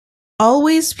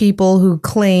 always people who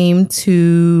claim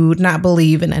to not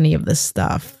believe in any of this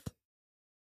stuff.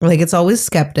 Like, it's always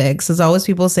skeptics. It's always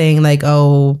people saying like,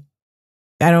 oh,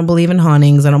 I don't believe in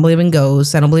hauntings. I don't believe in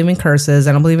ghosts. I don't believe in curses.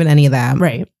 I don't believe in any of that.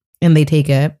 Right. And they take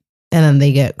it. and then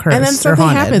they get cursed. And then something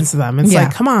happens to them. It's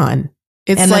like, come on.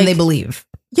 It's and like, then they believe.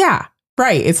 Yeah.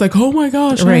 Right. It's like, oh my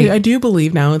gosh, Right. I do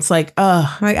believe now. It's like,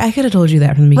 like, I could have told you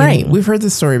that from the beginning. Right. We've heard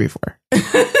this story before.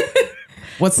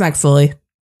 What's next, Lily?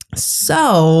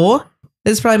 So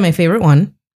this is probably my favorite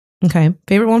one. Okay.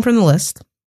 Favorite one from the list.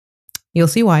 You'll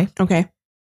see why. Okay.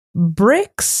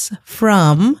 Bricks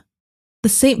from the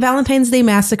St. Valentine's Day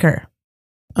Massacre.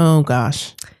 Oh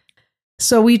gosh.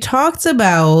 So we talked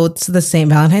about the St.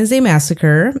 Valentine's Day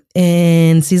Massacre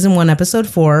in season 1, episode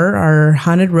 4, our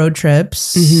haunted road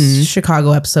trips,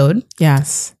 Chicago episode.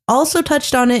 Yes. Also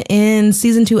touched on it in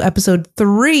season 2, episode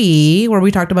 3, where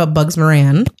we talked about Bugs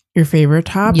Moran. Your favorite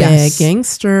topic, Yes.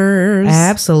 gangsters.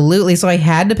 Absolutely. So I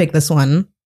had to pick this one.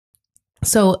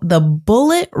 So the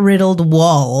bullet-riddled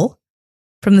wall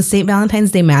from the St. Valentine's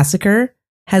Day Massacre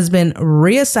has been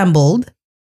reassembled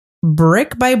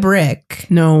brick by brick.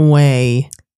 No way.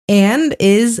 And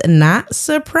is not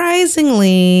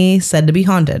surprisingly said to be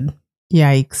haunted.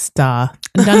 Yikes. Duh.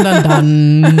 Dun, dun,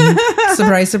 dun.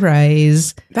 Surprise,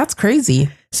 surprise. That's crazy.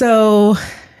 So,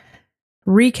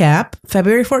 recap.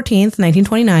 February 14th,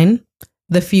 1929.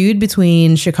 The feud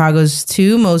between Chicago's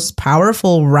two most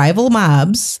powerful rival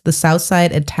mobs, the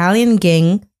Southside Italian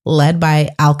gang led by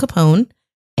Al Capone,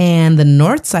 and the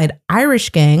Northside Irish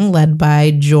gang led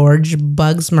by George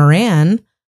Bugs Moran,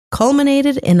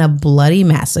 culminated in a bloody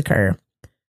massacre.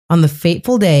 On the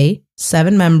fateful day,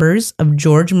 7 members of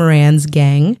George Moran's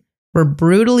gang were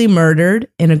brutally murdered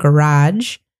in a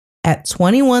garage at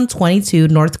 2122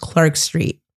 North Clark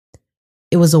Street.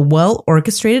 It was a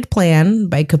well-orchestrated plan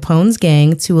by Capone's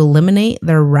gang to eliminate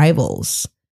their rivals.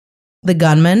 The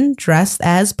gunmen, dressed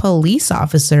as police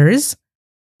officers,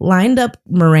 lined up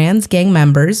Moran's gang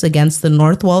members against the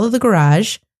north wall of the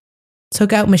garage,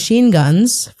 took out machine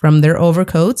guns from their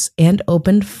overcoats, and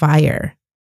opened fire.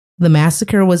 The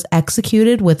massacre was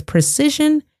executed with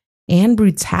precision and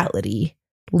brutality,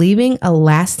 leaving a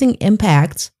lasting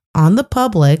impact on the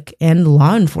public and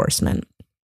law enforcement.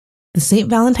 The St.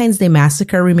 Valentine's Day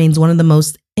Massacre remains one of the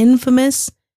most infamous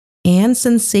and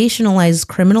sensationalized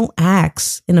criminal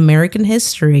acts in American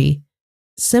history,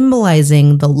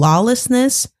 symbolizing the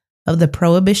lawlessness of the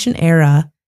Prohibition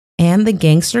era and the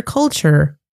gangster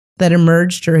culture that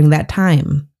emerged during that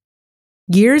time.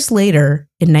 Years later,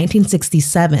 in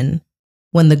 1967,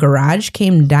 when the garage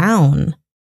came down,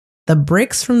 the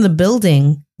bricks from the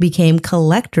building became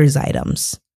collector's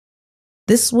items.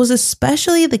 This was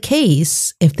especially the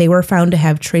case if they were found to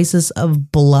have traces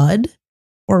of blood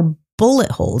or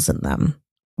bullet holes in them.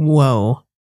 Whoa.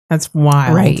 That's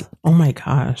wild. Right. Oh my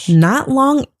gosh. Not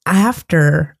long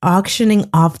after auctioning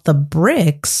off the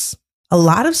bricks, a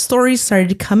lot of stories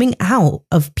started coming out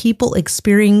of people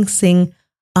experiencing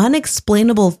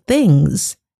unexplainable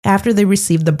things after they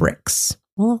received the bricks.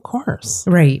 Well, of course.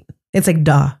 Right. It's like,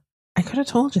 duh. I could have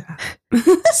told you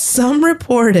that. Some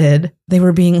reported they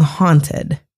were being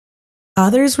haunted.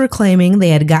 Others were claiming they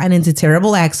had gotten into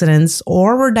terrible accidents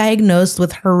or were diagnosed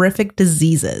with horrific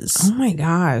diseases. Oh my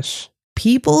gosh.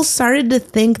 People started to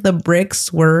think the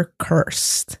bricks were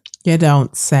cursed. You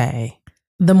don't say.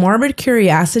 The morbid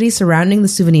curiosity surrounding the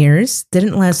souvenirs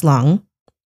didn't last long.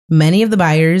 Many of the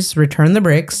buyers returned the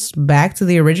bricks back to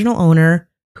the original owner,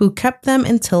 who kept them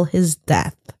until his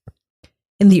death.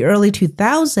 In the early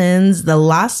 2000s, the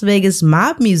Las Vegas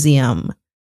Mob Museum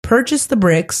purchased the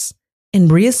bricks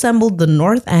and reassembled the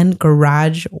north end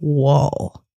garage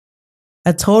wall.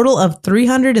 A total of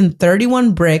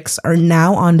 331 bricks are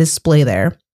now on display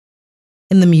there.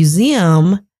 In the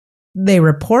museum, they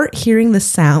report hearing the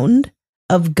sound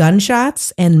of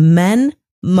gunshots and men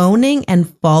moaning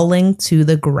and falling to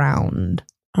the ground.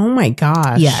 Oh my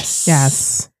gosh. Yes.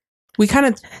 Yes. We kind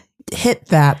of hit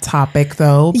that topic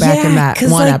though back in that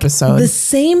one episode. The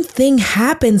same thing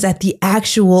happens at the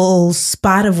actual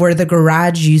spot of where the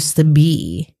garage used to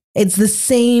be. It's the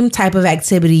same type of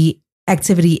activity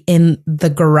in the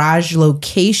garage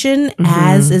location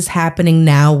as is happening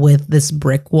now with this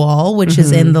brick wall, which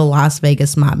is in the Las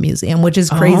Vegas Mob Museum, which is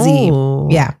crazy. Oh,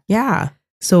 yeah. Yeah.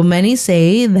 So many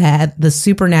say that the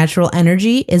supernatural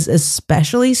energy is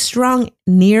especially strong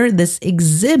near this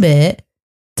exhibit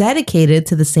dedicated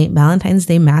to the St. Valentine's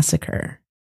Day Massacre.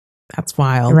 That's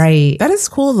wild. Right. That is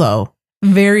cool though.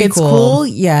 Very It's cool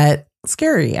yet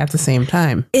scary at the same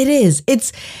time. It is.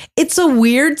 It's a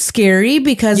weird scary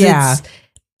because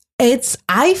it's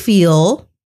I feel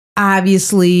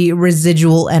obviously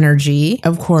residual energy.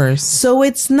 Of course. So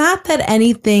it's not that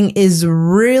anything is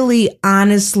really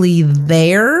honestly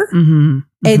there.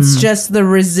 It's just the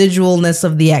residualness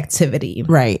of the activity.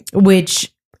 Right.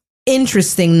 Which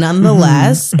interesting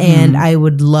nonetheless, and I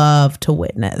would love to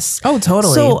witness. Oh,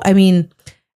 totally. So, I mean,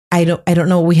 I don't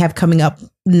know what we have coming up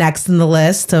next in the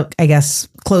list to, I guess,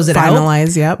 close it out.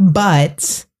 Finalize, yep.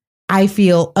 But I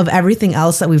feel of everything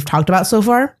else that we've talked about so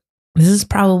far, this is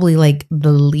probably like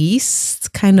the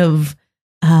least kind of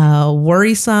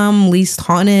worrisome, least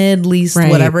haunted, least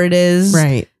whatever it is.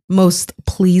 Right. Most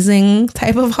pleasing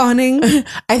type of haunting.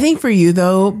 I think for you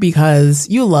though, because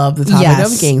you love the topic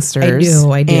of gangsters.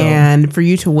 I do. And for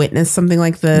you to witness something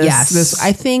like this, this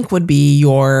I think would be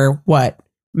your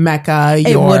Mecca.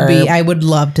 It would be. I would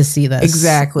love to see this.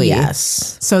 Exactly.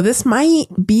 Yes. So this might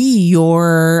be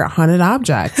your haunted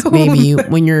object. Maybe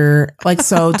when you're like,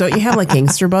 so don't you have like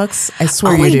gangster books? I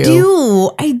swear you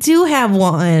do. I do have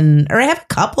one, or I have a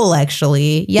couple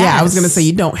actually. Yes. Yeah, I was going to say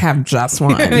you don't have just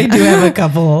one. I do have a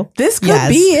couple. This could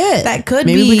be it. That could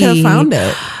Maybe be. we could have found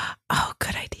it. Oh,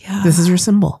 good idea. This is your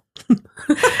symbol.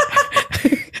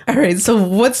 All right. So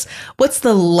what's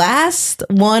the last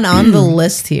one on the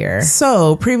list here?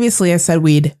 So previously I said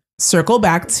we'd circle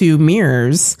back to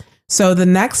mirrors. So the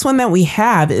next one that we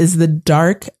have is the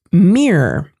dark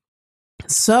mirror.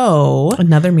 So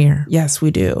another mirror. Yes,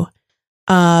 we do.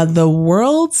 The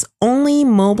world's only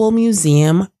mobile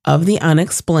museum of the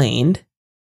unexplained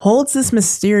holds this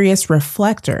mysterious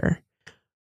reflector,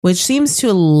 which seems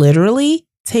to literally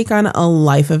take on a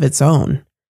life of its own.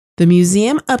 The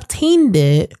museum obtained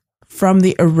it from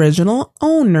the original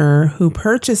owner who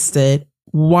purchased it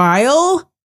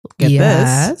while, get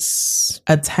this,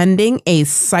 attending a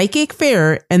psychic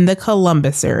fair in the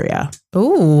Columbus area.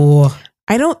 Ooh.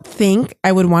 I don't think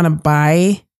I would want to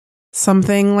buy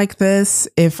something like this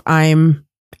if I'm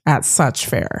at such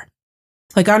fair.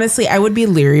 Like, honestly, I would be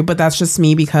leery, but that's just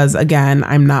me because, again,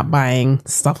 I'm not buying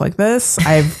stuff like this.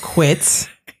 I've quit.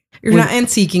 You're not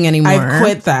antiquing anymore. I've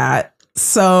quit that.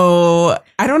 So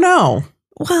I don't know.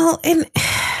 Well, and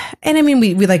I mean,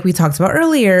 we like we talked about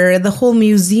earlier, the whole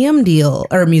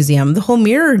the whole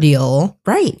mirror deal.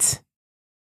 Right.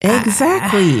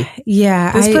 Exactly.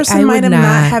 Yeah. This person might have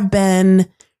not have been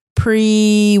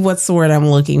what's the word I'm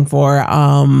looking for?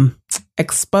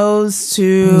 Exposed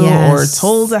to or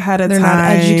told ahead of time. They're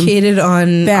not educated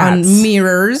on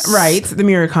mirrors. Right. The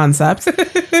mirror concept.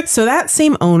 So that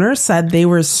same owner said they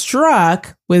were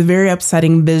struck with very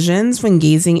upsetting visions when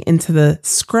gazing into the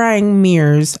scrying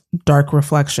mirror's dark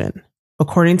reflection.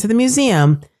 According to the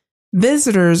museum,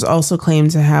 visitors also claim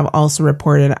to have also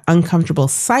reported uncomfortable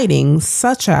sightings,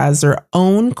 such as their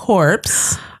own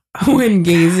corpse when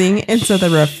gazing into the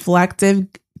reflective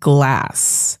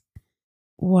glass.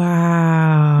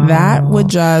 Wow. That would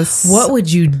just... What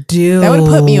would you do? That would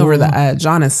put me over the edge,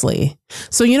 honestly.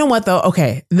 So you know what, though?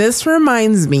 Okay, this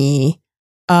reminds me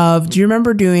of... Do you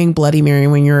remember doing Bloody Mary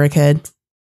when you were a kid?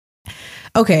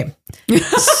 Okay.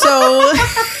 So...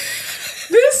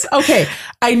 Okay,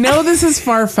 I know this is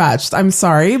far-fetched. I'm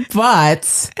sorry,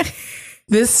 but...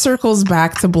 This circles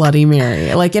back to Bloody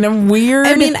Mary, like in a weird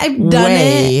way. I mean, I've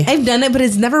done it, but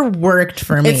it's never worked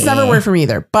for me. It's never worked for me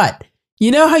either, but... You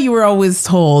know how you were always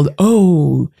told,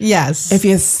 yes, if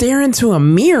you stare into a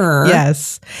mirror.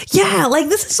 Yes. Yeah, like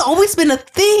this has always been a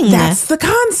thing. That's the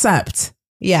concept.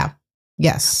 Yeah.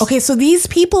 Yes. Okay, so these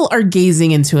people are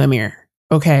gazing into a mirror.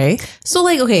 Okay. So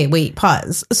wait,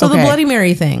 pause. So the Bloody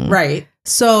Mary thing. Right.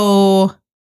 So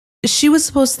she was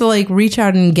supposed to like reach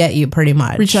out and get you pretty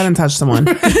much. Reach out and touch someone.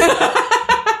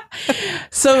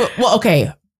 So,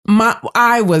 okay.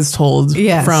 I was told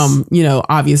from,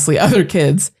 obviously other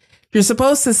kids. You're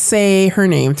supposed to say her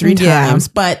name 3 times,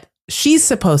 but she's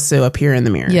supposed to appear in the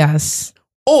mirror. Yes.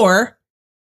 Or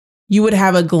you would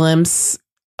have a glimpse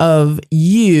of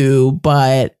you,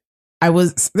 but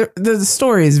the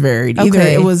story is varied. Either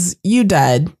it was you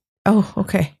dead. Oh,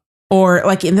 okay. Or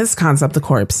like in this concept, the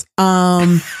corpse.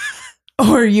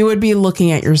 Or you would be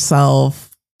looking at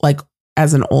yourself like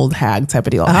as an old hag type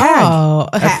of deal.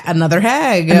 Another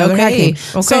hag. Okay.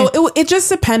 So it just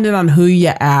depended on who you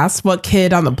asked, what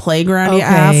kid on the playground you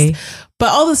asked. But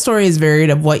all the stories varied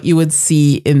of what you would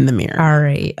see in the mirror. All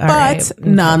right. But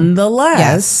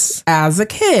nonetheless, as a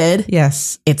kid,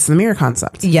 it's the mirror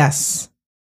concept. Yes.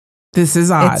 This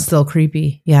is odd. It's still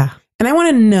creepy. Yeah. And I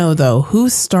want to know, though, who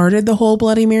started the whole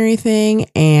Bloody Mary thing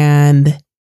and,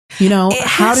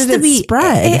 how did it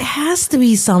spread? It has to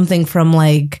be something from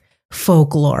like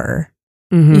folklore,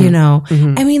 I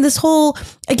mean, this whole,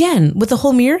 again, with the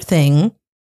whole mirror thing,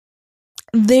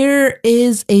 there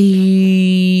is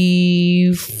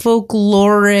a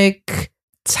folkloric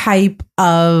type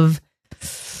of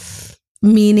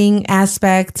meaning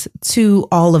aspect to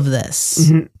all of this.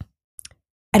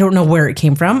 I don't know where it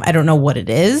came from. I don't know what it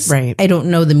is. Right. I don't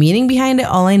know the meaning behind it.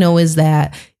 All I know is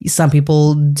that some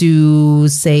people do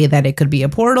say that it could be a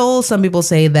portal. Some people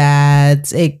say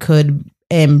that it could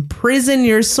imprison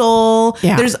your soul.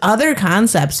 Yeah. There's other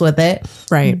concepts with it.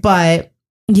 Right. But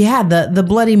yeah, the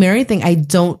Bloody Mary thing, I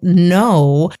don't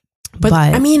know. But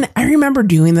I mean, I remember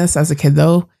doing this as a kid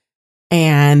though.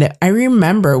 And I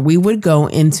remember we would go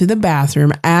into the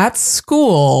bathroom at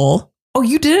school. Oh,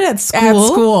 you did it at school? At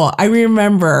school. I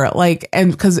remember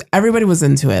and because everybody was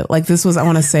into it. Like this was, I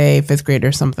want to say 5th grade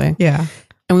or something. Yeah.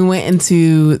 And we went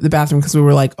into the bathroom because we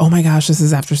were like, oh my gosh, this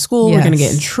is after school. Yes. We're going to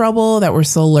get in trouble that we're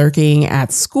still lurking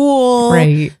at school.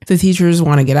 Right. The teachers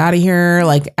want to get out of here.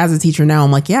 Like as a teacher now,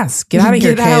 I'm like, yes, get out of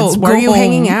here, kids. Why are you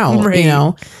hanging out? Right. You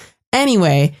know?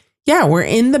 Anyway, yeah, we're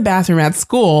in the bathroom at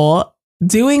school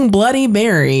doing Bloody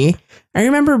Mary. I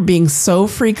remember being so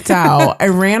freaked out. I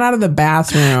ran out of the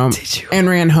bathroom and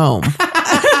ran home.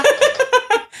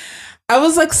 I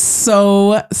was like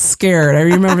so scared. I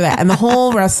remember that. And the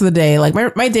whole rest of the day, like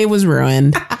my day was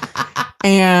ruined.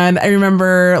 And I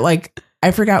remember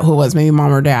I forgot who it was, maybe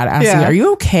mom or dad asking, are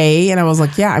you okay? And I was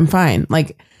like, yeah, I'm fine.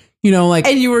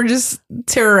 And you were just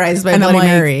terrorized by and Bloody I'm like,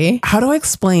 Mary. how do I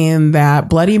explain that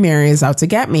Bloody Mary is out to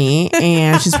get me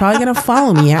and she's probably going to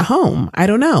follow me at home? I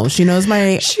don't know. She's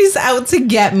out to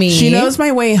get me. She knows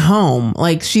my way home.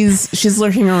 Like she's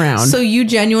lurking around. So you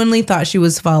genuinely thought she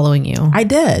was following you? I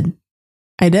did.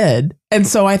 And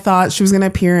so I thought she was going to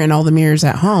appear in all the mirrors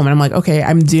at home. And I'm like, okay,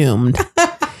 I'm doomed.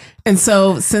 And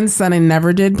so since then, I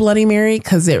never did Bloody Mary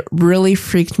because it really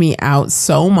freaked me out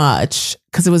so much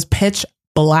because it was pitch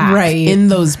black in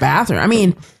those bathrooms. I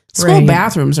mean, school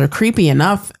bathrooms are creepy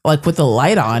enough, like with the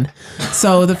light on.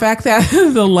 So the fact that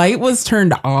the light was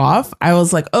turned off, I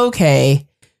was like, okay,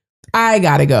 I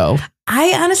got to go.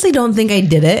 I honestly don't think I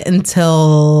did it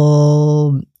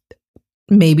until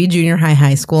maybe junior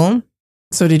high school.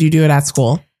 So did you do it at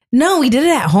school? No, we did it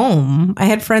at home. I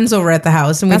had friends over at the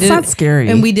house, and That's not scary.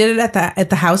 And we did it at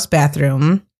the house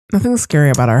bathroom. Nothing scary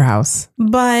about our house.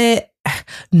 But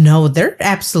no, there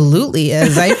absolutely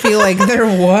is. I feel like there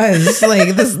was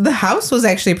the house was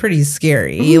actually pretty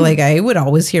scary. Mm. Like I would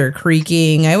always hear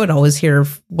creaking. I would always hear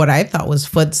what I thought was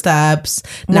footsteps.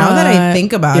 What? Now that I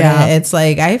think about it, it's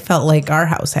like I felt like our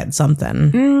house had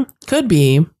something. Could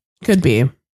be.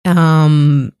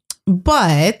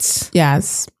 But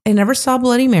yes, I never saw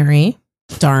Bloody Mary.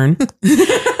 Darn.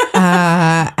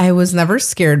 I was never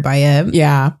scared by it.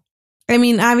 Yeah. I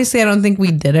mean, obviously I don't think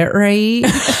we did it right.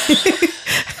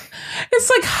 It's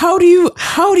like, how do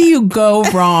you go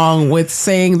wrong with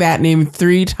saying that name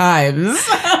 3 times?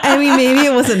 I mean, maybe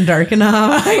it wasn't dark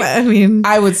enough. I mean,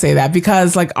 I would say that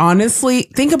because honestly,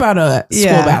 think about a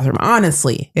school bathroom.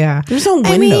 Honestly. Yeah. There's no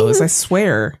windows, I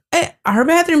swear. Our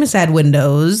bathroom has had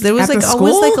windows. There was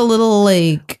always a little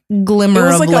glimmer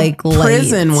of a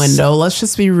prison lights. window. Let's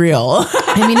just be real.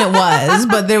 I mean, it was,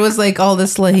 but there was all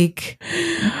this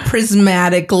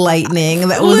prismatic lightning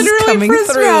that was coming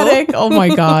prismatic through. Oh my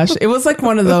gosh. It was like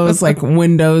one of those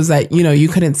windows that, you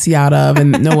couldn't see out of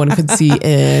and no one could see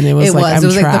in. It was like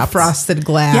the frosted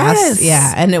glass. Yes.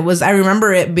 Yeah. And I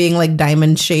remember it being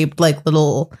diamond shaped,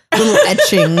 little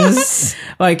etchings.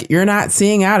 You're not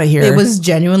seeing out of here. It was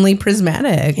genuinely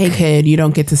prismatic. Hey kid, you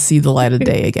don't get to see the light of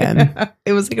day again.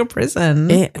 It was like a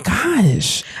prison.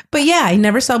 Gosh. But yeah, I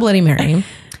never saw Bloody Mary.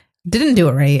 Didn't do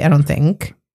it right, I don't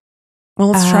think. Well,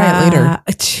 let's try it later.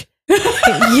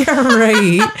 You're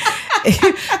right.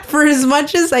 For as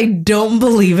much as I don't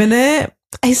believe in it,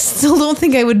 I still don't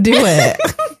think I would do it.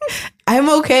 I'm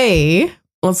okay.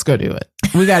 Let's go do it.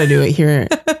 We got to do it here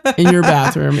in your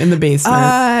bathroom in the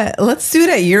basement. Let's do it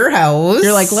at your house.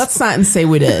 You're like, let's not and say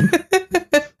we did.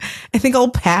 I think I'll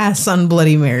pass on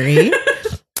Bloody Mary.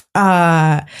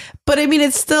 But I mean,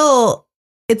 it still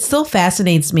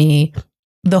fascinates me,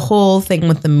 the whole thing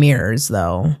with the mirrors,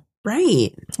 though.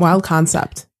 Right. Wild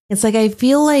concept. It's I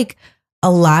feel like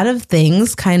a lot of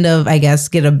things kind of, I guess,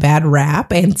 get a bad rap.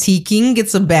 Antiquing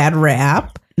gets a bad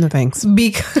rap. No thanks.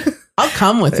 Because I'll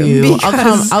come with you.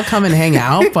 I'll come and hang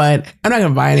out, but I'm not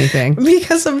going to buy anything.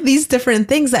 Because of these different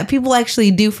things that people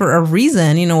actually do for a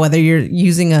reason, whether you're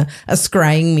using a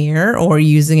scrying mirror or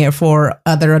using it for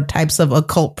other types of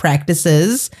occult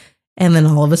practices. And then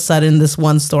all of a sudden this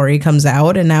one story comes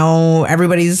out and now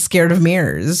everybody's scared of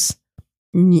mirrors.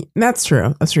 That's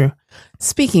true.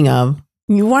 Speaking of,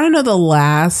 you want to know the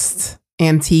last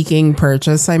antiquing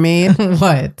purchase I made?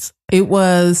 What? It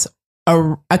was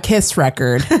a Kiss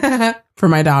record for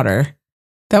my daughter.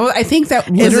 I think that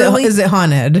literally is it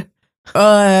haunted?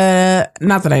 Not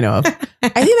that I know of.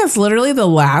 I think that's literally the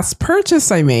last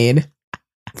purchase I made.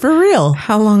 For real.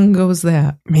 How long ago was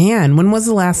that? Man, when was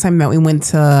the last time that we went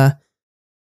to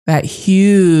that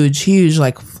huge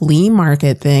like flea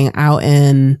market thing out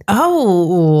in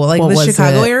like what the was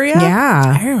Chicago it? area?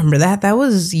 Yeah. I remember that. That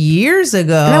was years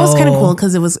ago. And that was kind of cool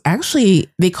because it was actually,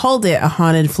 they called it a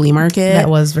haunted flea market. That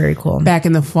was very cool. Back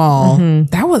in the fall.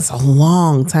 That was a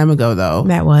long time ago, though.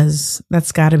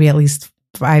 That's got to be at least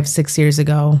 5-6 years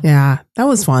ago. Yeah, that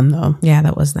was fun, though. Yeah,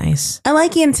 that was nice. I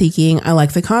like antiquing. I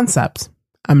like the concept.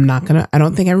 I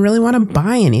don't think I really want to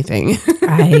buy anything.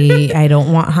 I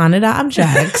don't want haunted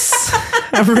objects.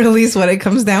 Really is what it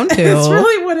comes down to. It's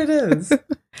really what it is.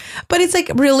 But it's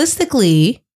like,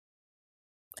 realistically,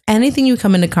 anything you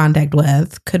come into contact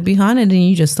with could be haunted and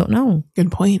you just don't know.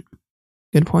 Good point.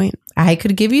 I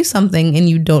could give you something and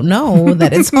you don't know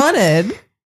that it's haunted.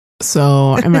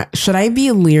 So should I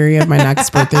be leery of my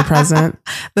next birthday present?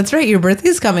 That's right. Your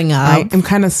birthday's coming up. I'm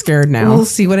kind of scared now. We'll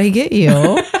see what I get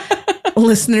you.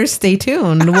 Listeners, stay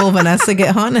tuned. Will Vanessa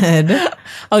get haunted?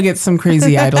 I'll get some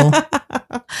crazy idol.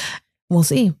 We'll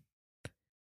see.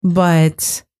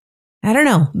 But I don't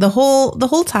know. The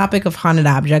whole topic of haunted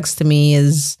objects to me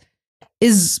is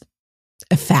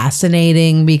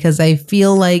fascinating because I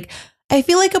feel like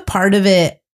a part of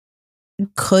it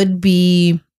could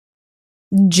be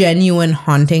genuine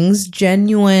hauntings,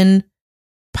 genuine,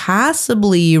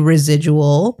 possibly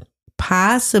residual,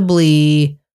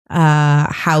 possibly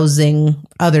housing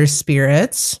other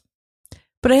spirits.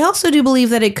 But I also do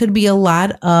believe that it could be a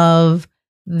lot of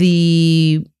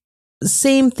the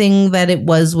same thing that it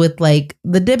was with like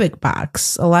the Dybbuk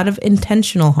box, a lot of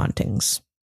intentional hauntings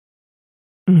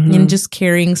and just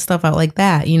carrying stuff out like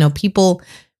that. You know, people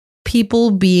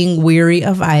being weary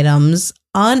of items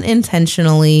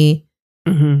unintentionally,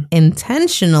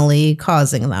 intentionally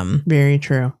causing them. Very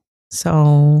true.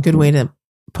 So good way to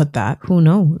put that. Who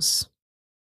knows?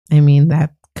 I mean,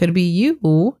 that could be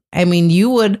you. I mean,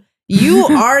 you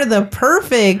are the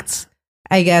perfect,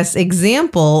 I guess,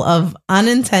 example of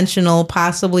unintentional,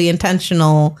 possibly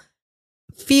intentional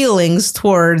feelings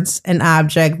towards an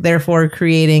object, therefore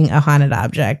creating a haunted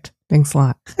object. Thanks a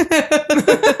lot.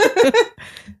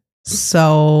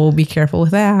 So be careful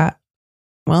with that.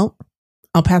 Well,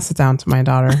 I'll pass it down to my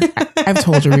daughter. I've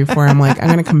told her before, I'm like, I'm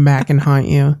going to come back and haunt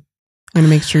you. I'm going to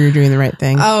make sure you're doing the right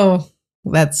thing. Oh,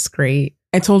 that's great.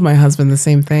 I told my husband the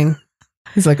same thing.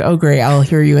 He's like, oh, great. I'll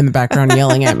hear you in the background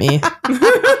yelling at me.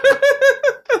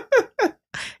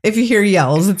 If you hear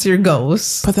yells, it's your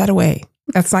ghost. Put that away.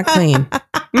 That's not clean.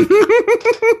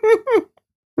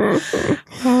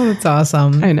 Oh, that's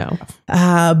awesome. I know.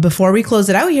 Before we close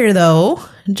it out here, though,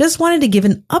 just wanted to give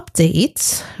an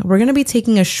update. We're going to be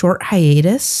taking a short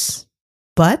hiatus,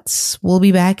 but we'll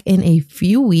be back in a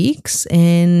few weeks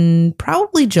in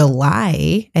probably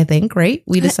July, I think, right?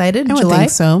 We decided I would July.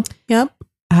 think so. Yep.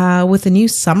 With a new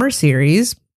summer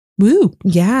series. Woo.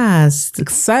 Yes. It's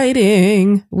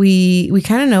exciting. We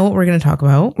kind of know what we're going to talk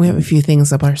about. We have a few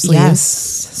things up our sleeves. Yes.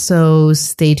 So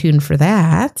stay tuned for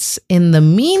that. In the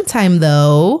meantime,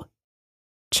 though,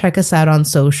 check us out on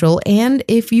social. And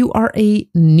if you are a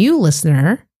new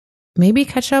listener, maybe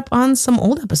catch up on some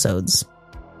old episodes.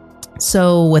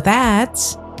 So with that,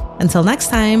 until next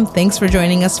time, thanks for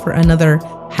joining us for another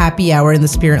happy hour in the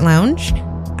Spirit Lounge.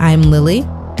 I'm Lily.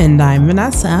 And I'm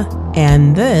Vanessa.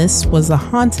 And this was the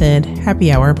Haunted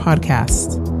Happy Hour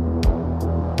podcast.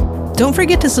 Don't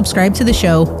forget to subscribe to the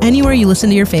show anywhere you listen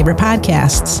to your favorite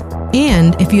podcasts.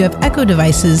 And if you have Echo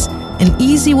devices, an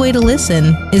easy way to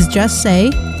listen is just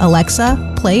say,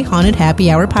 Alexa, play Haunted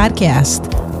Happy Hour podcast.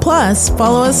 Plus,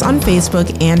 follow us on Facebook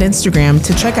and Instagram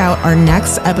to check out our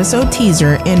next episode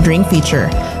teaser and drink feature.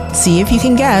 See if you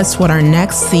can guess what our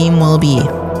next theme will be.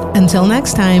 Until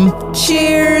next time,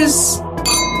 cheers!